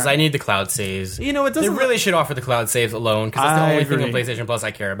it because I need the cloud saves. You know, it They doesn't really should offer the cloud saves alone because that's the I only thing on agree. PlayStation Plus I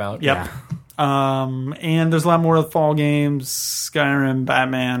care about. Yep. And there's a lot more of the fall games. Skyrim,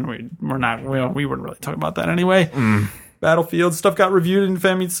 Batman. We wouldn't really talk about that anyway. Battlefield stuff got reviewed in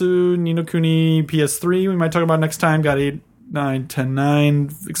Famitsu, Ni no Kuni, PS3. We might talk about next time. Got 8, 9, 10,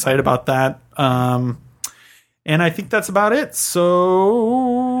 9. Excited about that. And I think that's about it.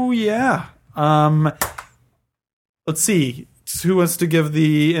 So yeah. Let's see. Who wants to give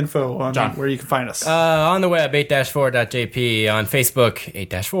the info on John. where you can find us? On the web, 8-4.jp. On Facebook,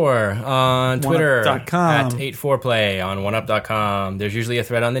 8-4. On Twitter, OneUp.com. at 84play. On OneUp.com. There's usually a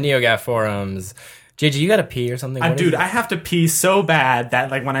thread on the NeoGAF forums. JJ, you got to pee or something? What is dude, it? I have to pee so bad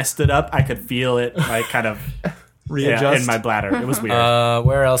that like when I stood up, I could feel it like kind of Readjust. in my bladder. It was weird.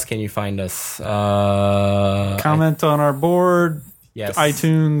 Where else can you find us? Comment on our board. Yes.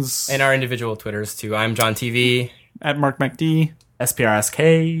 iTunes. And our individual Twitters, too. I'm John TV. At Mark McD.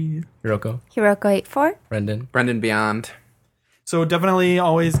 SPRSK. Hiroko. Hiroko84. Brendan. Beyond. So definitely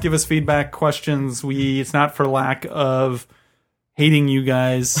always give us feedback, questions. It's not for lack of hating you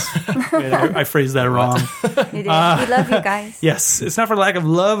guys. Wait, I phrased that wrong. We love you guys. Yes, it's not for lack of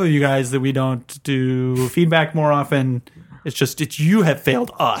love of you guys that we don't do feedback more often. It's you have failed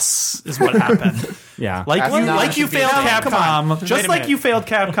us is what happened. Yeah. That's You failed Capcom, just Wait a like minute. you failed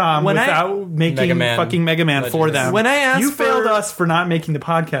Capcom without making Mega Man fucking Mega Man for Legends. them. When I asked you for- failed us for not making the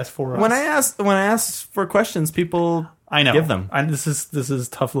podcast for us. when I asked for questions, people I know. give them. This is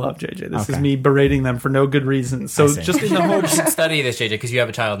tough love, JJ. This is Okay. me berating them for no good reason. So see. just in the You hopes. should study this, JJ, because you have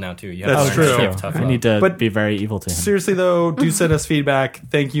a child now, too. You have That's to learn true. to give tough I love. need to But- be very evil to him. Seriously though, do send us feedback.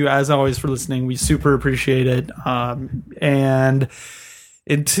 Thank you as always for listening. We super appreciate it. And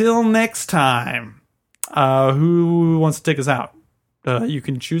until next time, who wants to take us out? You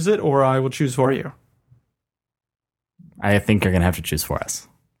can choose it, or I will choose for you. I think you're gonna have to choose for us.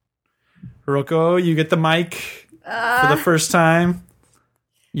 Hiroko, you get the mic for the first time.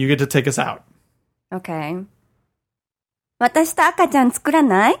 You get to take us out. Okay. 私と赤ちゃん作ら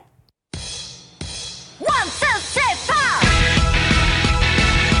ない？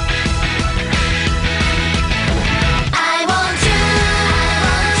 I want you, I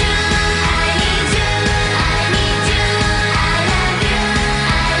want you, I need you, I need you, I love you,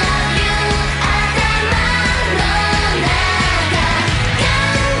 I love you. 頭の中ガン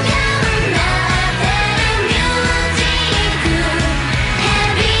ガン鳴ってるミュージック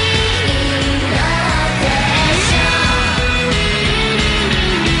Heavy rotation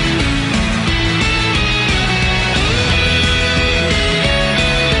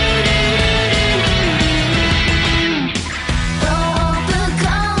ポップコー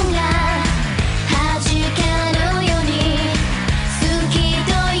ンが弾けるように好きと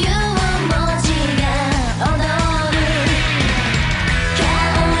いう文字が踊る今日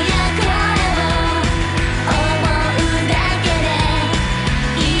やこれを思うだけで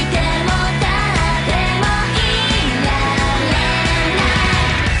いても立ってもいられない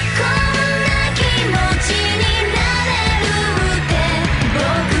こんな気持ちになれるって僕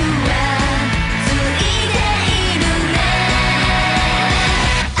はついているね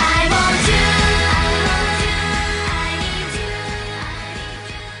I want you, I want you, I need you, I need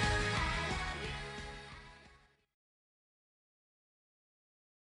you.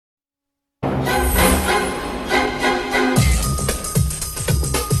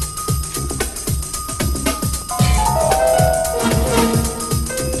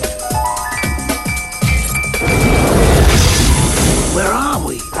 Where are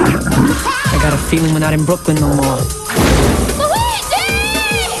we? I got a feeling we're not in Brooklyn no more. Luigi!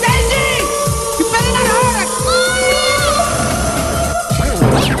 Benji!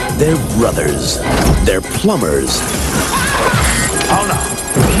 They're brothers. They're plumbers. Oh no.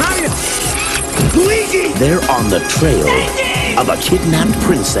 Mario! Luigi! They're on the trail of a kidnapped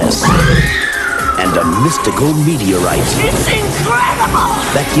princess and a mystical meteorite. It's incredible!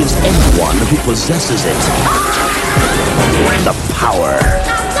 That gives anyone who possesses it the power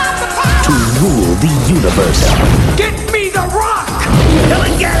to rule the universe. Get me the rock! Come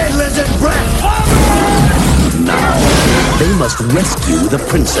and get it, lizard breath! Now, they must rescue the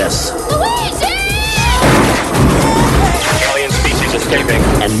princess. Luigi! Alien species escaping.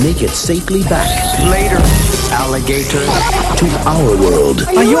 And make it safely back Later, alligator. to our world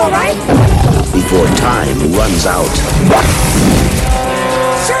Are you alright? before time runs out.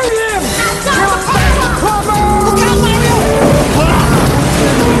 Shoot him!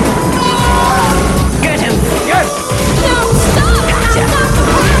 Get him! Yes! No, stop!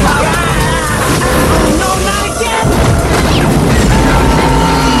 No, not again!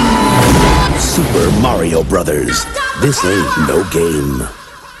 Super Mario Brothers. This ain't no game.